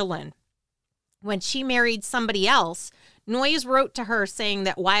Abigail Merlin. When she married somebody else, Noyes wrote to her saying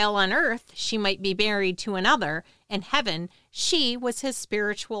that while on earth she might be married to another, in heaven she was his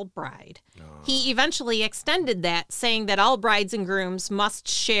spiritual bride. Oh. He eventually extended that, saying that all brides and grooms must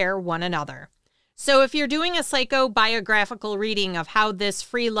share one another. So if you're doing a psychobiographical reading of how this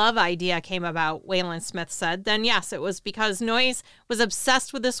free love idea came about, Wayland Smith said, then yes, it was because Noyes was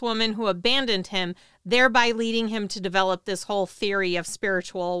obsessed with this woman who abandoned him, thereby leading him to develop this whole theory of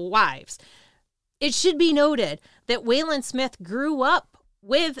spiritual wives. It should be noted that Wayland Smith grew up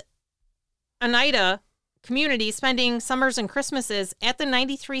with Oneida community, spending summers and Christmases at the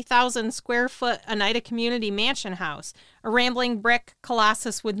 93,000 square foot Oneida Community Mansion House, a rambling brick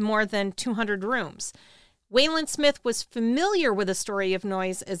colossus with more than 200 rooms. Wayland Smith was familiar with the story of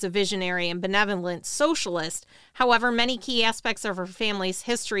Noyes as a visionary and benevolent socialist. However, many key aspects of her family's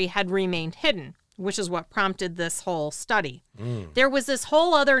history had remained hidden, which is what prompted this whole study. There was this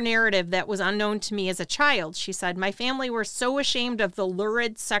whole other narrative that was unknown to me as a child, she said. My family were so ashamed of the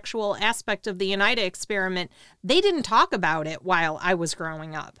lurid sexual aspect of the Oneida experiment, they didn't talk about it while I was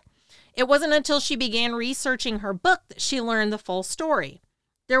growing up. It wasn't until she began researching her book that she learned the full story.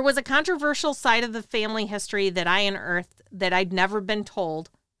 There was a controversial side of the family history that I unearthed that I'd never been told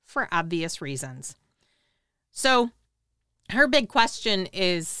for obvious reasons. So her big question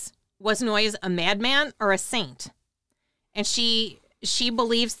is, was Noyes a madman or a saint? And she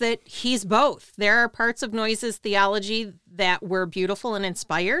believes that he's both. There are parts of Noyes' theology that were beautiful and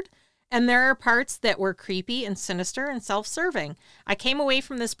inspired, and there are parts that were creepy and sinister and self-serving. I came away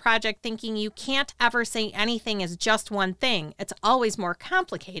from this project thinking you can't ever say anything is just one thing. It's always more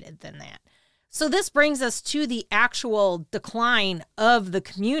complicated than that. So this brings us to the actual decline of the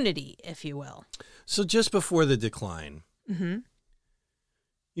community, if you will. So just before the decline, you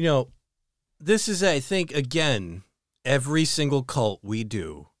know, this is, I think, again, every single cult we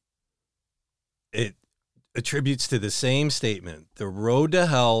do, it attributes to the same statement. The road to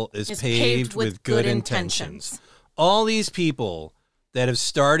hell is paved with good intentions. All these people that have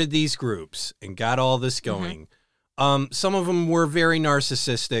started these groups and got all this going, some of them were very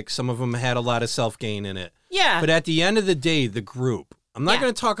narcissistic. Some of them had a lot of self-gain in it. Yeah. But at the end of the day, the group, I'm not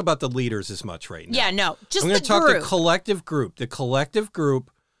going to talk about the leaders as much right now. Yeah, no, just I'm going to talk the collective group. The collective group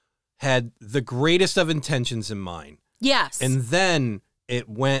had the greatest of intentions in mind. Yes. And then it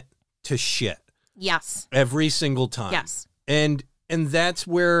went to shit. Yes. Every single time. Yes. And that's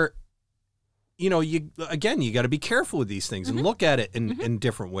where, you know, you got to be careful with these things and look at it in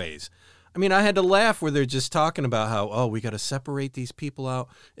different ways. I mean, I had to laugh where they're just talking about how, we got to separate these people out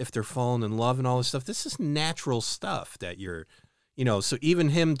if they're falling in love and all this stuff. This is natural stuff that you're, you know, so even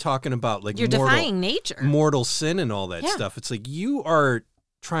him talking about like you're defying nature, mortal sin and all that stuff. It's like you are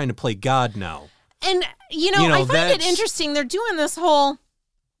trying to play God now. And, you know I find it interesting. They're doing this whole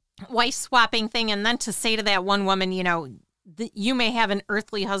wife swapping thing. And then to say to that one woman, you know, you may have an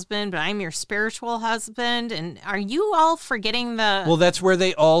earthly husband, but I'm your spiritual husband. And are you all forgetting well, that's where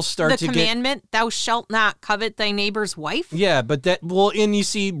they all start to commandment, thou shalt not covet thy neighbor's wife? Yeah, but and you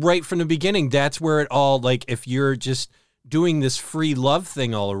see right from the beginning, that's where it all, like, if you're just doing this free love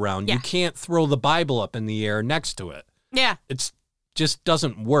thing all around, you can't throw the Bible up in the air next to it. Yeah. just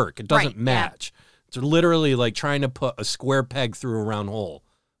doesn't work. It doesn't match. Yeah. It's literally like trying to put a square peg through a round hole.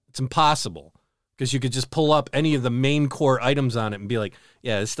 It's impossible because you could just pull up any of the main core items on it and be like,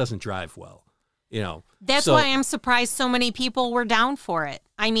 yeah, this doesn't drive well. You know, that's why I'm surprised so many people were down for it.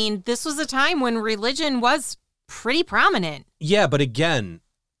 I mean, this was a time when religion was pretty prominent. Yeah, but again,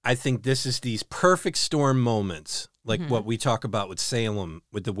 I think this is these perfect storm moments, like what we talk about with Salem,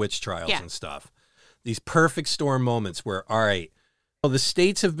 with the witch trials and stuff. These perfect storm moments where, all right, well, the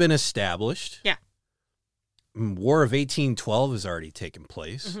states have been established. Yeah. War of 1812 has already taken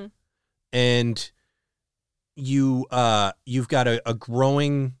place. And you've got a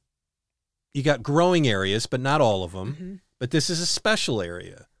growing... You got growing areas, but not all of them. But this is a special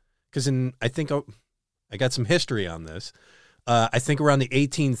area because I think I got some history on this. I think around the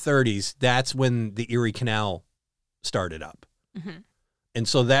 1830s, that's when the Erie Canal started up. And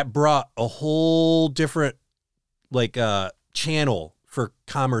so that brought a whole different channel for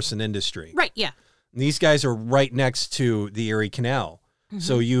commerce and industry. Right, yeah. And these guys are right next to the Erie Canal.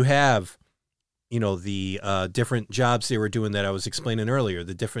 So you have... the different jobs they were doing that I was explaining earlier,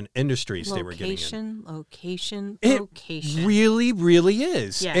 the different industries they were getting in. Location. It really, really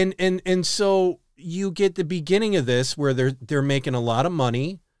is. Yeah. And so you get the beginning of this where they're making a lot of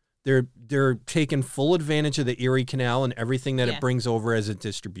money. They're taking full advantage of the Erie Canal and everything that it brings over as a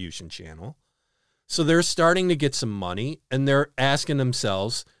distribution channel. So they're starting to get some money and they're asking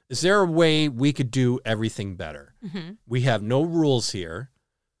themselves, is there a way we could do everything better? We have no rules here.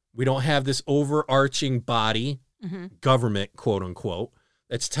 We don't have this overarching body, government, quote unquote,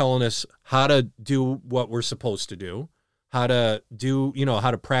 that's telling us how to do what we're supposed to do, how to do,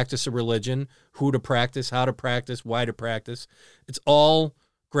 how to practice a religion, who to practice, how to practice, why to practice. It's all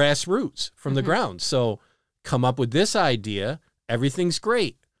grassroots from the ground. So come up with this idea. Everything's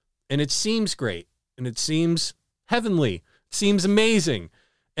great. And it seems great. And it seems heavenly. It seems amazing.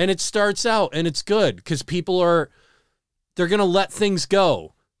 And it starts out and it's good because they're going to let things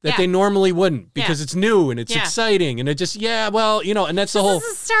go that they normally wouldn't because it's new and it's exciting and it just, and that's the whole... This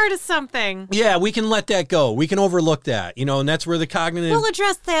is the start of something. Yeah, we can let that go. We can overlook that, and that's where the cognitive... We'll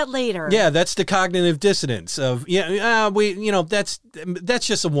address that later. Yeah, that's the cognitive dissonance of, that's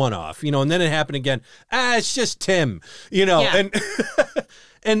just a one-off, and then it happened again. It's just Tim, and...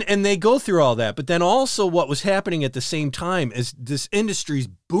 And they go through all that. But then also what was happening at the same time is this industry's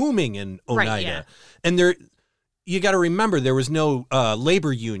booming in Oneida. Right, yeah. And you got to remember, there was no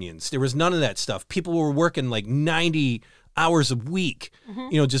labor unions. There was none of that stuff. People were working like 90 hours a week,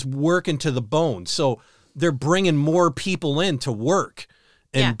 just working to the bone. So they're bringing more people in to work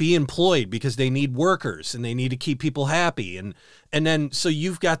and be employed because they need workers and they need to keep people happy. And then, so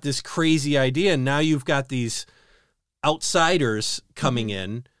you've got this crazy idea and now you've got these outsiders coming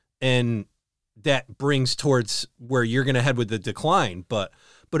in and that brings towards where you're going to head with the decline. But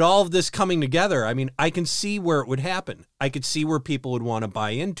all of this coming together, I mean, I can see where it would happen. I could see where people would want to buy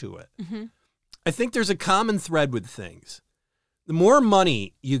into it. I think there's a common thread with things. The more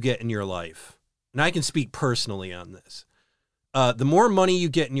money you get in your life, and I can speak personally on this, the more money you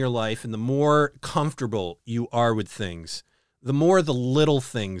get in your life and the more comfortable you are with things, the more the little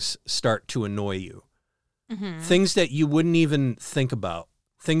things start to annoy you. Things that you wouldn't even think about.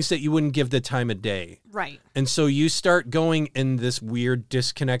 Things that you wouldn't give the time of day. Right. And so you start going in this weird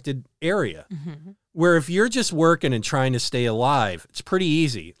disconnected area where if you're just working and trying to stay alive, it's pretty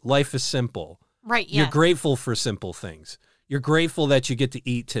easy. Life is simple. Right, yeah. You're grateful for simple things. You're grateful that you get to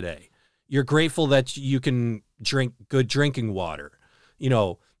eat today. You're grateful that you can drink good drinking water.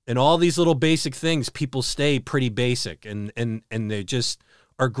 And all these little basic things, people stay pretty basic and they just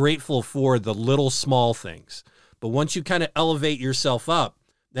are grateful for the little small things. But once you kind of elevate yourself up,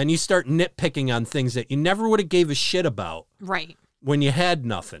 then you start nitpicking on things that you never would have gave a shit about. Right. When you had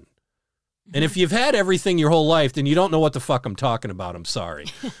nothing. And if you've had everything your whole life, then you don't know what the fuck I'm talking about. I'm sorry.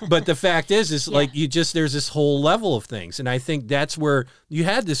 But the fact is like there's this whole level of things. And I think that's where you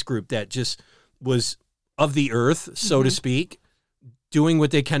had this group that just was of the earth, so to speak, doing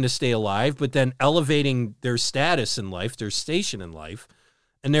what they can to stay alive, but then elevating their status in life, their station in life.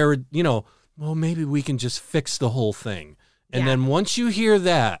 And they were, well, maybe we can just fix the whole thing. And then once you hear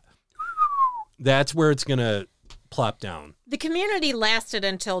that, that's where it's going to plop down. The community lasted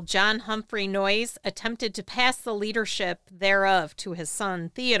until John Humphrey Noyes attempted to pass the leadership thereof to his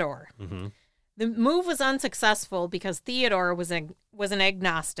son, Theodore. The move was unsuccessful because Theodore was an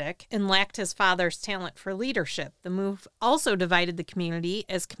agnostic and lacked his father's talent for leadership. The move also divided the community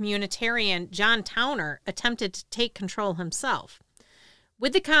as communitarian John Towner attempted to take control himself.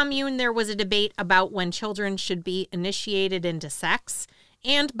 With the commune, there was a debate about when children should be initiated into sex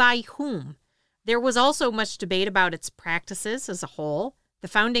and by whom. There was also much debate about its practices as a whole. The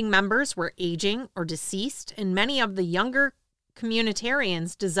founding members were aging or deceased, and many of the younger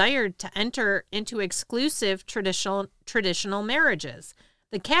communitarians desired to enter into exclusive traditional marriages.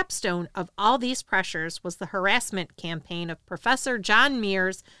 The capstone of all these pressures was the harassment campaign of Professor John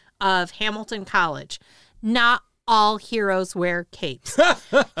Mears of Hamilton College. Not all heroes wear capes.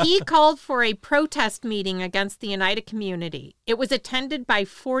 He called for a protest meeting against the Oneida community. It was attended by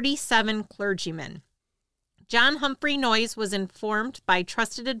 47 clergymen. John Humphrey Noyes was informed by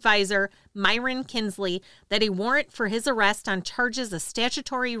trusted advisor Myron Kinsley that a warrant for his arrest on charges of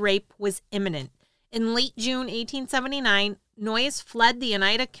statutory rape was imminent. In late June 1879, Noyes fled the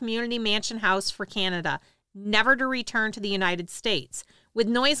Oneida Community Mansion House for Canada, never to return to the United States. With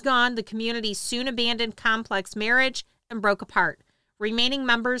Noyes gone, the community soon abandoned complex marriage and broke apart. Remaining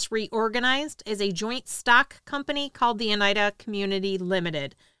members reorganized as a joint stock company called the Oneida Community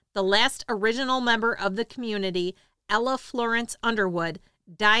Limited. The last original member of the community, Ella Florence Underwood,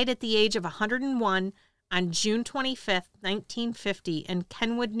 died at the age of 101 on June 25th, 1950 in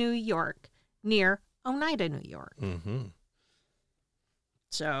Kenwood, New York, near Oneida, New York. Mm-hmm.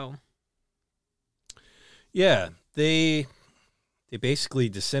 So. Yeah, they basically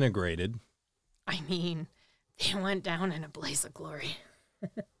disintegrated. I mean, they went down in a blaze of glory.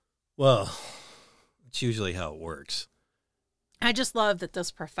 Well, it's usually how it works. I just love that this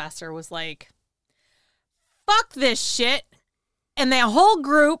professor was like, fuck this shit. And that whole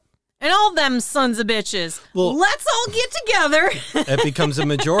group and all them sons of bitches, well, let's all get together. It becomes a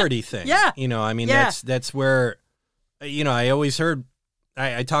majority thing. Yeah. You know, I mean, that's where, you know, I always heard,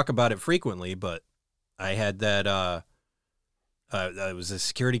 I talk about it frequently, but I had that, it was a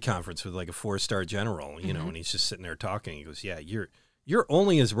security conference with like a 4-star general, you know, and he's just sitting there talking. He goes, yeah, you're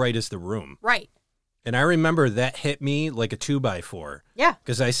only as right as the room. Right. And I remember that hit me like a 2x4. Yeah.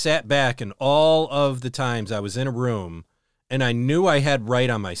 Because I sat back and all of the times I was in a room and I knew I had right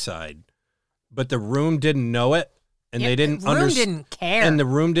on my side, but the room didn't know it and they didn't understand. Didn't care. And the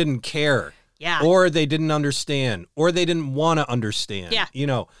room didn't care. Yeah. Or they didn't understand or they didn't want to understand. Yeah. You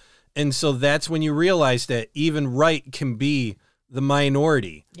know, and so that's when you realize that even right can be the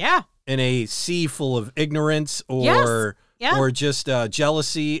minority. Yeah. In a sea full of ignorance or... Yeah. Or just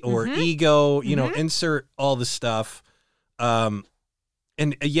jealousy or ego, you know, insert all the stuff. And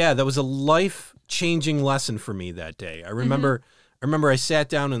that was a life-changing lesson for me that day. I remember I sat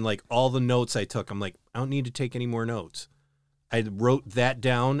down and like all the notes I took, I'm like, I don't need to take any more notes. I wrote that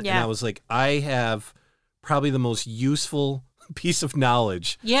down and I was like, I have probably the most useful piece of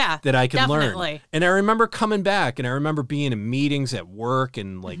knowledge that I can learn. And I remember coming back and I remember being in meetings at work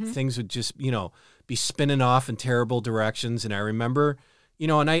and like things would just, you know, be spinning off in terrible directions. And I remember, you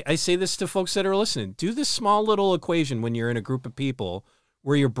know, and I say this to folks that are listening, do this small little equation when you're in a group of people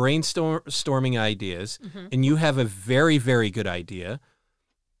where you're brainstorming ideas and you have a very, very good idea.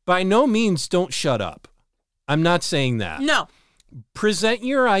 By no means don't shut up. I'm not saying that. No. Present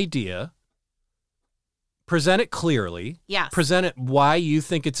your idea. Present it clearly. Yes. Present it why you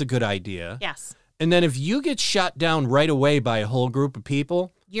think it's a good idea. Yes. And then if you get shut down right away by a whole group of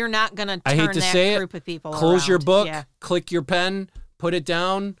people, you're not going to turn I hate to that say group it, of people close around. your book, Yeah. click your pen, put it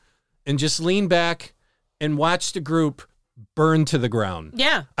down, and just lean back and watch the group burn to the ground.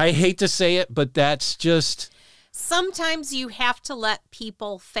 Yeah. I hate to say it, but that's just... Sometimes you have to let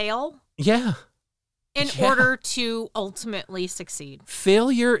people fail. Yeah. In order to ultimately succeed.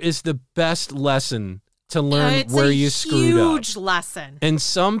 Failure is the best lesson to learn where you screwed up. It's a huge lesson. And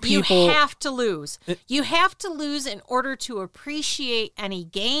some people... You have to lose. You have to lose in order to appreciate any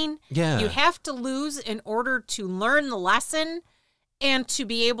gain. Yeah. You have to lose in order to learn the lesson and to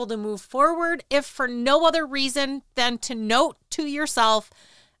be able to move forward, if for no other reason than to note to yourself,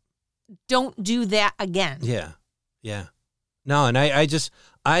 don't do that again. Yeah. Yeah. No, and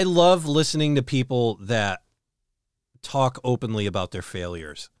I love listening to people that talk openly about their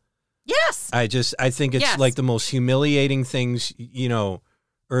failures. Yes. I think it's like the most humiliating things, you know,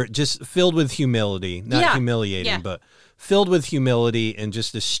 or just filled with humility, not humiliating, but filled with humility and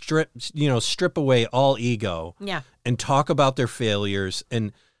just to strip away all ego and talk about their failures.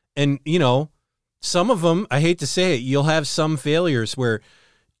 And, you know, some of them, I hate to say it, you'll have some failures where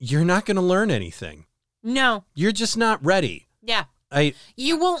you're not going to learn anything. No. You're just not ready. Yeah.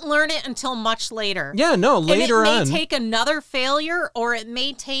 You won't learn it until much later. Yeah, no, later on. It may take another failure or it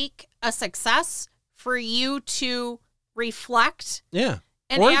may take a success for you to reflect. Yeah.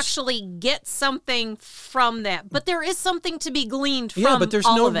 And actually get something from that. But there is something to be gleaned from all of it. Yeah, but there's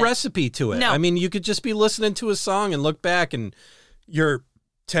no recipe to it. No. I mean, you could just be listening to a song and look back and you're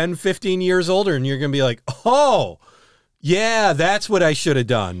 10, 15 years older and you're going to be like, oh, Yeah, that's what I should have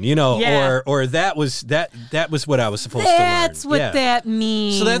done, you know, Yeah. or that was what I was supposed to learn. That's what that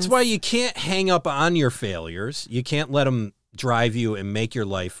means. So that's why you can't hang up on your failures. You can't let them drive you and make your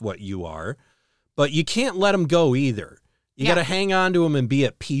life what you are, but you can't let them go either. You got to hang on to them and be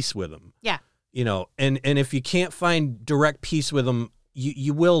at peace with them. Yeah. You know, and if you can't find direct peace with them,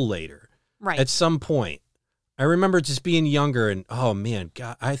 you will later. Right. At some point. I remember just being younger and, oh man,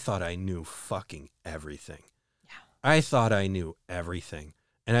 God, I thought I knew fucking everything. I thought I knew everything.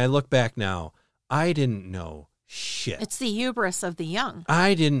 And I look back now, I didn't know shit. It's the hubris of the young.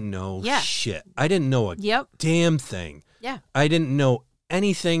 I didn't know shit. I didn't know a damn thing. Yeah. I didn't know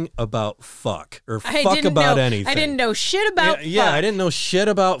anything about fuck or fuck about anything. I didn't know shit about fuck. Yeah, I didn't know shit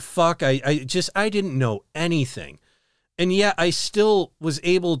about fuck. I didn't know anything. And yet I still was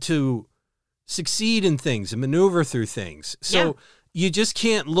able to succeed in things and maneuver through things. So you just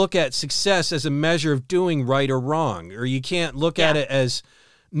can't look at success as a measure of doing right or wrong, or you can't look at it as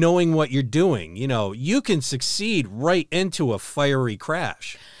knowing what you're doing. You know, you can succeed right into a fiery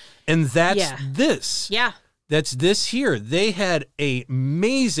crash. And that's this. Yeah. That's this here. They had an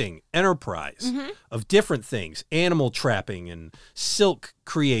amazing enterprise of different things, animal trapping and silk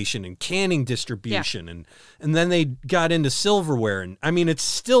creation and canning distribution. And then they got into silverware. And I mean, it's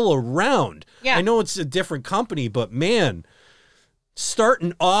still around. Yeah. I know it's a different company, but man,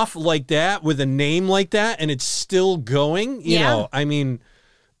 starting off like that with a name like that and it's still going, you know, I mean,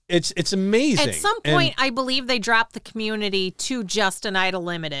 it's amazing. At some point, I believe they dropped the community to just Oneida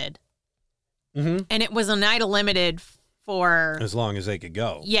Limited. Mm-hmm. And it was Oneida Limited for as long as they could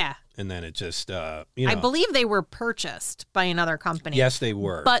go. Yeah. And then it just, I believe they were purchased by another company. Yes, they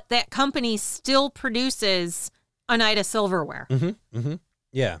were. But that company still produces Oneida silverware. Mm-hmm. Mm-hmm.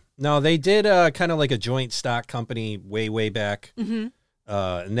 Yeah. No, they did kind of like a joint stock company way back. Mm-hmm.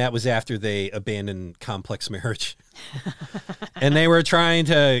 And that was after they abandoned complex marriage. And they were trying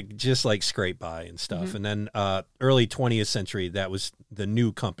to just like scrape by and stuff. Mm-hmm. And then early 20th century, that was the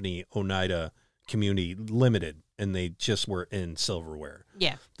new company, Oneida Community Limited. And they just were in silverware.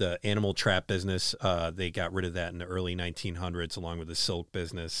 Yeah. The animal trap business, they got rid of that in the early 1900s, along with the silk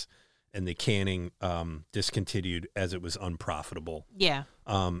business. And the canning discontinued as it was unprofitable. Yeah.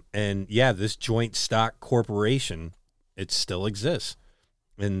 And yeah, this joint stock corporation, it still exists.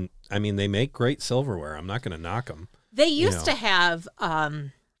 And I mean, they make great silverware. I'm not going to knock them. They used to have a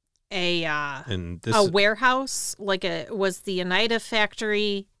warehouse, like was the Oneida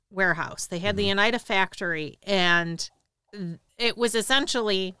Factory warehouse. They had the Oneida Factory, and it was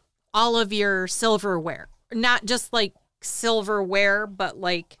essentially all of your silverware, not just like silverware, but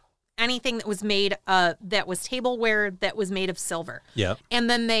like anything that was made, that was tableware that was made of silver. Yeah. And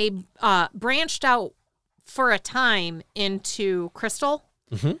then they branched out for a time into crystal.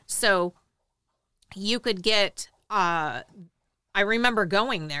 Mm-hmm. So you could get, I remember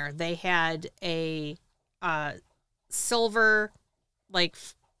going there, they had a silver, like,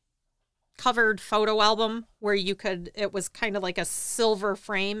 covered photo album where you could, it was kind of like a silver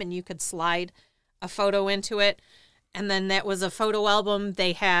frame and you could slide a photo into it. And then that was a photo album.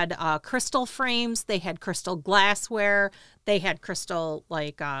 They had crystal frames. They had crystal glassware. They had crystal,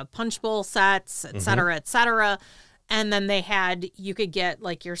 like, punch bowl sets, et cetera, et cetera. And then they had, you could get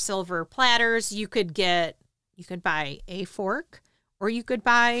like your silver platters. You could buy a fork, or you could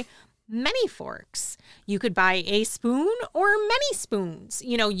buy many forks. You could buy a spoon or many spoons.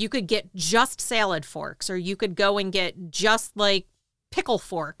 You know, you could get just salad forks, or you could go and get just like pickle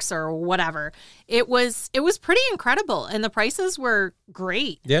forks or whatever. It was pretty incredible, and the prices were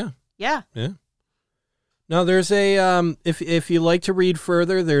great. Yeah. Yeah. Yeah. Now, there's a, if you like to read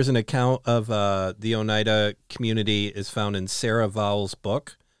further, there's an account of the Oneida community is found in Sarah Vowell's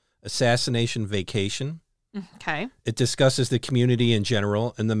book, Assassination Vacation. Okay. It discusses the community in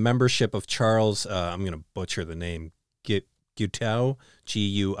general and the membership of Charles, I'm going to butcher the name, Guiteau,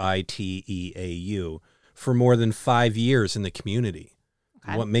 Guiteau, for more than 5 years in the community.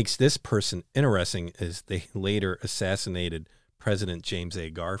 Okay. What makes this person interesting is they later assassinated President James A.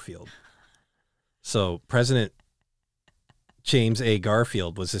 Garfield. So President James A.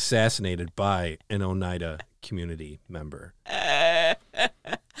 Garfield was assassinated by an Oneida community member.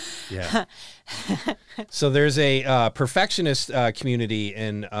 Yeah. So there's a perfectionist community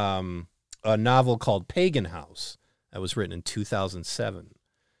in a novel called Pagan House that was written in 2007.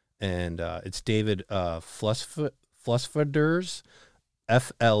 And it's David Flusfeder's, Flusfeder.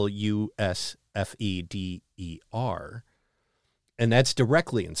 And that's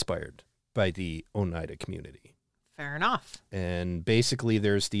directly inspired by the Oneida community. Fair enough. And basically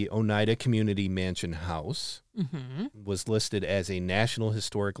there's the Oneida Community Mansion House, was listed as a National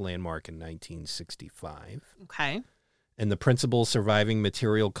Historic Landmark in 1965. Okay. And the principal surviving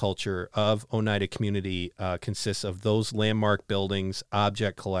material culture of Oneida community consists of those landmark buildings,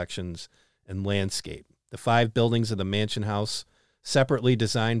 object collections, and landscape. The 5 buildings of the Mansion House, separately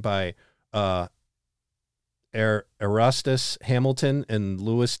designed by Erastus Hamilton and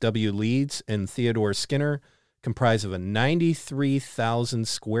Lewis W. Leeds and Theodore Skinner, comprise of a 93,000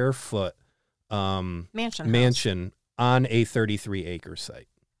 square foot mansion on a 33-acre site.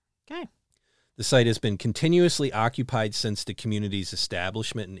 Okay. The site has been continuously occupied since the community's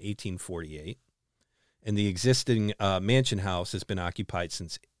establishment in 1848, and the existing mansion house has been occupied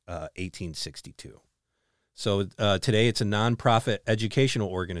since 1862. So today it's a nonprofit educational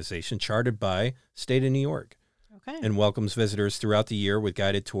organization chartered by State of New York, and welcomes visitors throughout the year with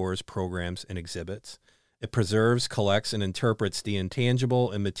guided tours, programs, and exhibits. It preserves, collects, and interprets the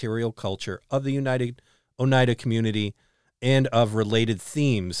intangible and material culture of the Oneida community and of related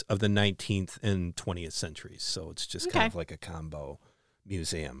themes of the 19th and 20th centuries. So it's just kind of like a combo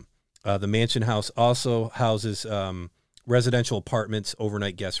museum. The Mansion House also houses residential apartments,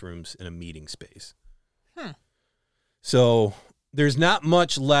 overnight guest rooms, and a meeting space. So there's not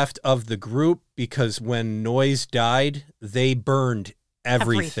much left of the group because when Noyes died, they burned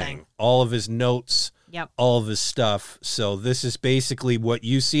everything. All of his notes, all of his stuff. So this is basically what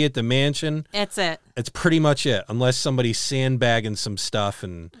you see at the mansion. That's it. It's pretty much it, unless somebody's sandbagging some stuff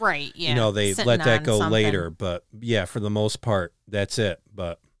and they let that go later. But yeah, for the most part, that's it.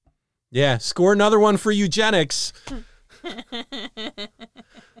 But yeah, score another one for eugenics.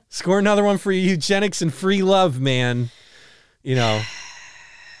 Score another one for eugenics and free love, man.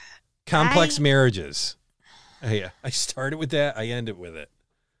 Complex marriages. I started with that. I ended with it.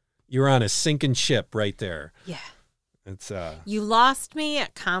 You're on a sinking ship right there. Yeah. It's You lost me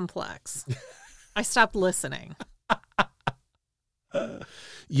at complex. I stopped listening.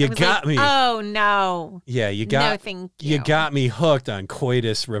 You got me. Oh no. Yeah, you got. No, thank you. You got me hooked on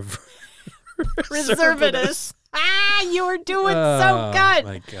coitus reservatus. You were doing so good. Oh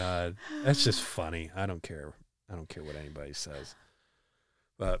my God, that's just funny. I don't care. I don't care what anybody says.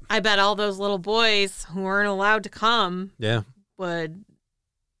 But I bet all those little boys who weren't allowed to come would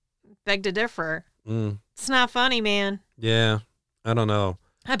beg to differ. It's not funny, man. Yeah, I don't know.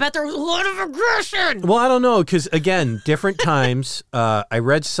 I bet there was a lot of aggression. Well, I don't know, because, again, different times. I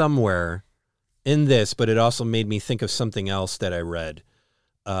read somewhere in this, but it also made me think of something else that I read,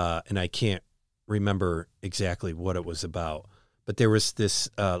 and I can't remember exactly what it was about. But there was this,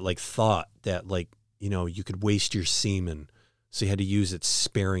 thought that, you could waste your semen, so you had to use it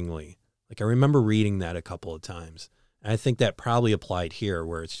sparingly. I remember reading that a couple of times. And I think that probably applied here,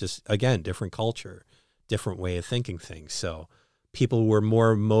 where it's just, again, different culture, different way of thinking things. So people were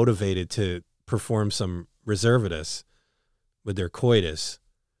more motivated to perform some reservatus with their coitus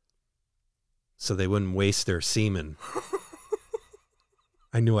so they wouldn't waste their semen.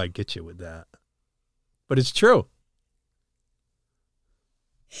 I knew I'd get you with that. But it's true.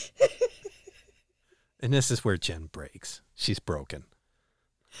 And this is where Jen breaks. She's broken.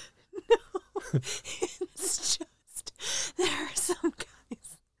 No, it's just there are some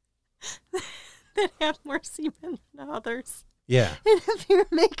guys that have more semen than others. Yeah. And if you're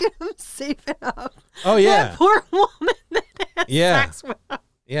making them save it up, oh yeah, that poor woman that has sex with them,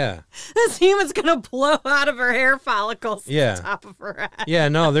 the semen's gonna blow out of her hair follicles to the top of her head. Yeah,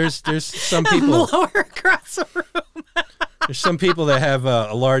 no, there's some people blow her across the room. There's some people that have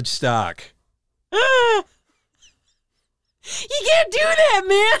a large stock. You can't do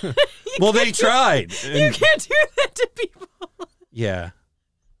that, man. Well, they tried. You can't do that to people. Yeah.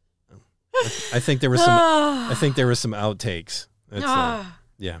 I think there was some. I think there was some outtakes.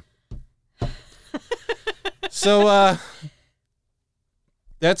 Yeah. So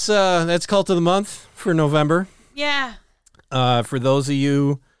that's Cult of the Month for November. Yeah. For those of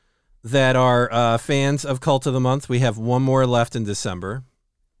you that are fans of Cult of the Month, we have one more left in December.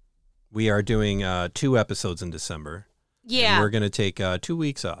 We are doing 2 episodes in December. Yeah. And we're going to take 2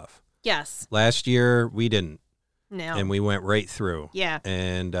 weeks off. Yes. Last year, we didn't. No. And we went right through. Yeah.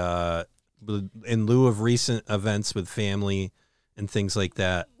 And in lieu of recent events with family and things like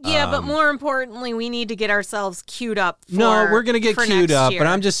that. Yeah, but more importantly, we need to get ourselves queued up for No, we're going to get queued up, year. but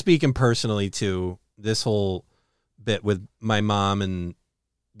I'm just speaking personally to this whole bit with my mom and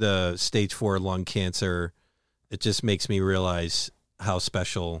the stage 4 lung cancer. It just makes me realize how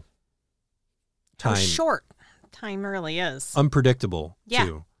special time. How short time really is. Unpredictable,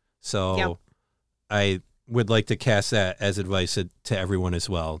 too. So I would like to cast that as advice to everyone as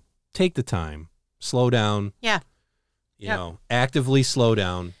well. Take the time. Slow down. Yeah. You know, actively slow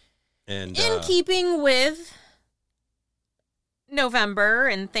down. And in keeping with November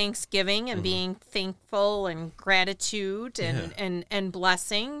and Thanksgiving and being thankful and gratitude and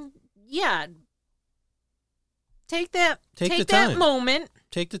blessing, take that moment.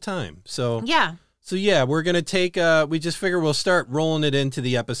 Take the time. So So we're gonna take. We just figure we'll start rolling it into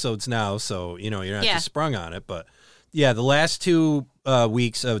the episodes now, so you're not just sprung on it. But the last 2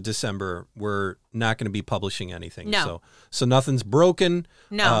 weeks of December, we're not going to be publishing anything. No. So nothing's broken.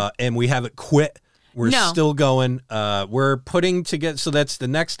 No. And we haven't quit. We're still going. We're putting together. So that's the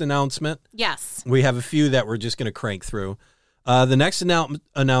next announcement. Yes. We have a few that we're just going to crank through. The next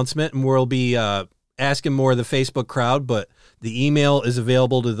announcement, and we'll be asking more of the Facebook crowd, but the email is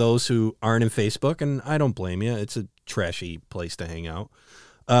available to those who aren't in Facebook, and I don't blame you. It's a trashy place to hang out.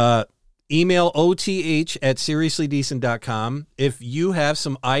 Email oth@seriouslydecent.com if you have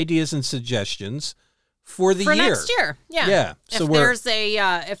some ideas and suggestions for the year. Next year. Yeah. So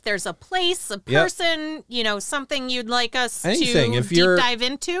if there's a place, a person, something you'd like us to deep dive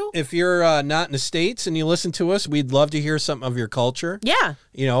into. If you're not in the States and you listen to us, we'd love to hear something of your culture. Yeah.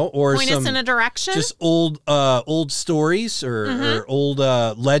 Or point us in a direction. Just old stories or old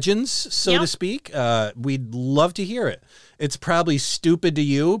legends, so to speak. We'd love to hear it. It's probably stupid to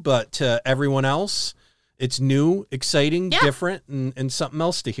you, but to everyone else, it's new, exciting, different, and something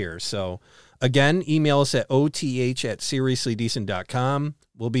else to hear. So, again, email us at oth@seriouslydecent.com.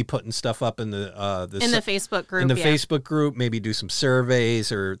 We'll be putting stuff up in the Facebook group. In the Facebook group, maybe do some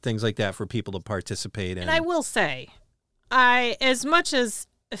surveys or things like that for people to participate in. And I will say, as much as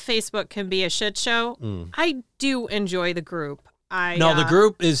Facebook can be a shit show, I do enjoy the group. The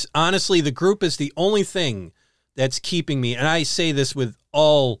group is the only thing that's keeping me, and I say this with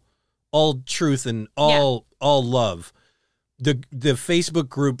all truth and all love. The Facebook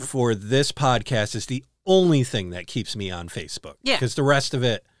group for this podcast is the only thing that keeps me on Facebook. Yeah. Because the rest of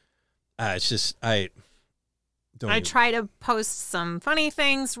it, it's just, I try to post some funny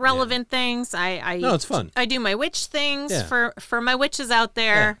things, relevant things. No, it's fun. I do my witch things for my witches out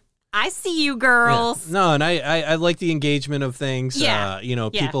there. Yeah. I see you girls. Yeah. No, and I like the engagement of things. Yeah.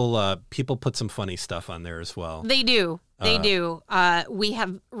 People put some funny stuff on there as well. They do. We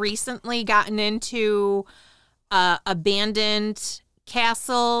have recently gotten into abandoned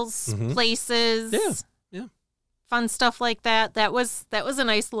castles, places. Yeah. Fun stuff like that. That was a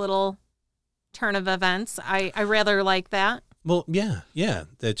nice little turn of events. I rather like that. Well, yeah.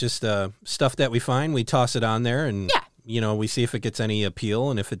 That just stuff that we find, we toss it on there and we see if it gets any appeal,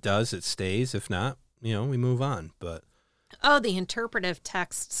 and if it does, it stays. If not, we move on. But the interpretive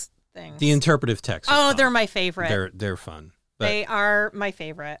texts things. The interpretive texts. Oh, they're my favorite. They're fun. But, they are my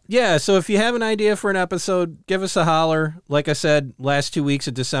favorite. Yeah, so if you have an idea for an episode, give us a holler. Like I said, last 2 weeks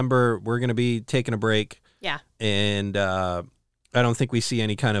of December, we're going to be taking a break. Yeah. And I don't think we see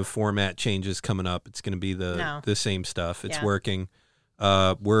any kind of format changes coming up. It's going to be the same stuff. It's working.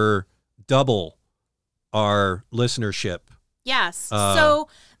 We're double our listenership. Yes. So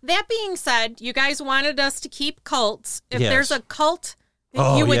that being said, you guys wanted us to keep cults. If there's a cult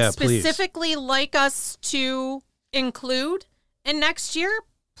that you would specifically like us to include in next year,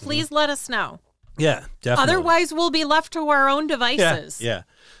 please let us know. Yeah, definitely. Otherwise, we'll be left to our own devices. Yeah.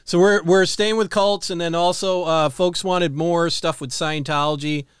 So we're staying with cults, and then also folks wanted more stuff with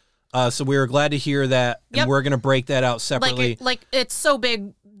Scientology. So we were glad to hear that, and we're going to break that out separately. Like it's so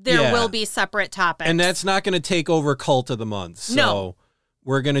big. There will be separate topics. And that's not going to take over Cult of the Month. So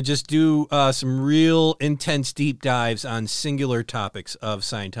we're going to just do some real intense deep dives on singular topics of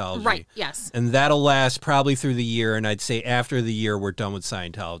Scientology. Right, yes. And that'll last probably through the year. And I'd say after the year, we're done with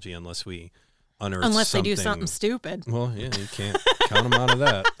Scientology unless we unearth something. Unless they do something stupid. Well, yeah, you can't count them out of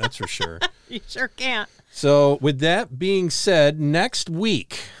that. That's for sure. You sure can't. So with that being said, next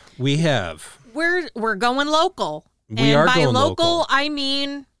week we have... We're going local. We are going local, I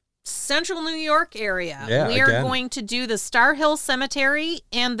mean... Central New York area. Yeah, we are going to do the Star Hill Cemetery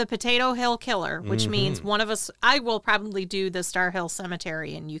and the Potato Hill Killer, which means one of us, I will probably do the Star Hill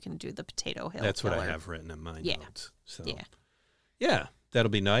Cemetery and you can do the Potato Hill That's Killer. What I have written in my notes. So, yeah, that'll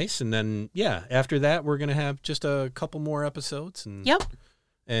be nice. And then, after that, we're going to have just a couple more episodes. And,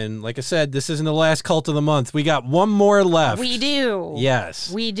 And like I said, this isn't the last Cult of the Month. We got one more left. We do.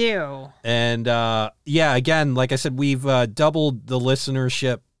 Yes. We do. And, again, like I said, we've doubled the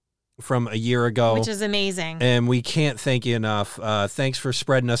listenership from a year ago, which is amazing, and we can't thank you enough. Thanks for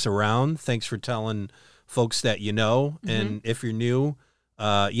spreading us around. Thanks for telling folks that you know. And if you're new,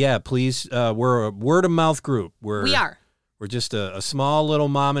 please. We're a word of mouth group. We're just a small little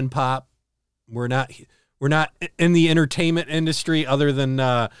mom and pop. We're not in the entertainment industry other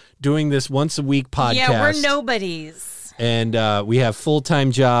than doing this once a week podcast. Yeah, we're nobodies. And we have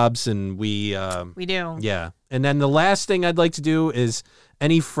full-time jobs, and we do. Yeah. And then the last thing I'd like to do is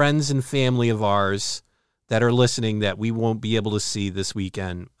any friends and family of ours that are listening that we won't be able to see this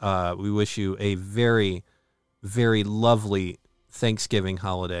weekend, we wish you a very, very lovely Thanksgiving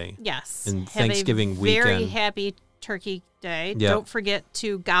holiday. Yes. And Thanksgiving weekend. Very happy Turkey Day. Yep. Don't forget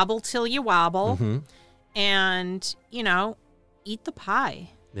to gobble till you wobble. Mm-hmm. And, eat the pie.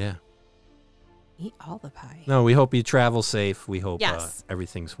 Yeah. Eat all the pie. No, we hope you travel safe. We hope Yes.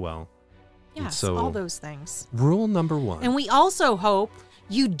 Everything's well. Yes, so, all those things. Rule number 1. And we also hope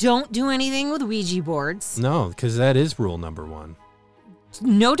you don't do anything with Ouija boards. No, because that is rule number 1.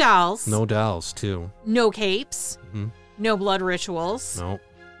 No dolls. No dolls, too. No capes. Mm-hmm. No blood rituals. No.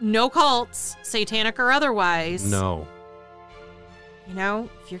 No cults, satanic or otherwise. No.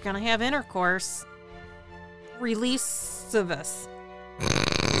 If you're going to have intercourse, release civis.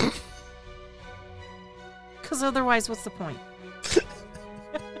 Because otherwise, what's the point?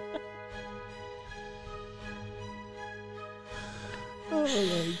 Oh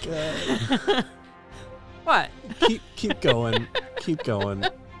my God. What? Keep going. Keep going.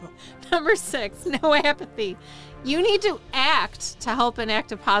 Number 6, no apathy. You need to act to help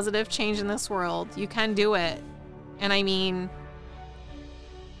enact a positive change in this world. You can do it. And I mean,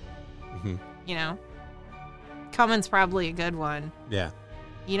 Coming's probably a good one. Yeah.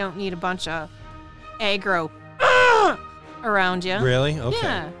 You don't need a bunch of aggro around you. Really? Okay.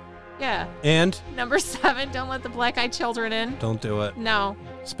 Yeah. Yeah. And? Number 7, don't let the black-eyed children in. Don't do it. No.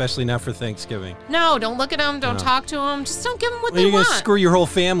 Especially not for Thanksgiving. No, don't look at them. Don't No. talk to them. Just don't give them what Well, they you're want. going to screw your whole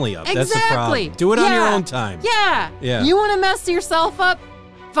family up. Exactly. That's the problem. Do it on your own time. Yeah. Yeah. You want to mess yourself up?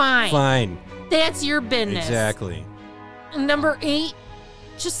 Fine. Fine. That's your business. Exactly. Number 8,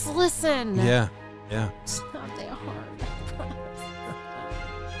 just listen. Yeah. Yeah. It's not that hard. I promise.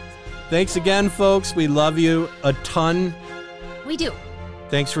 Thanks again, folks. We love you a ton. We do.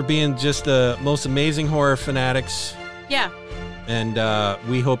 Thanks for being just the most amazing horror fanatics. Yeah. And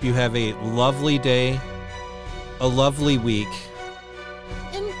we hope you have a lovely day, a lovely week.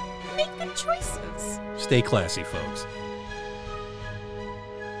 And make good choices. Stay classy, folks.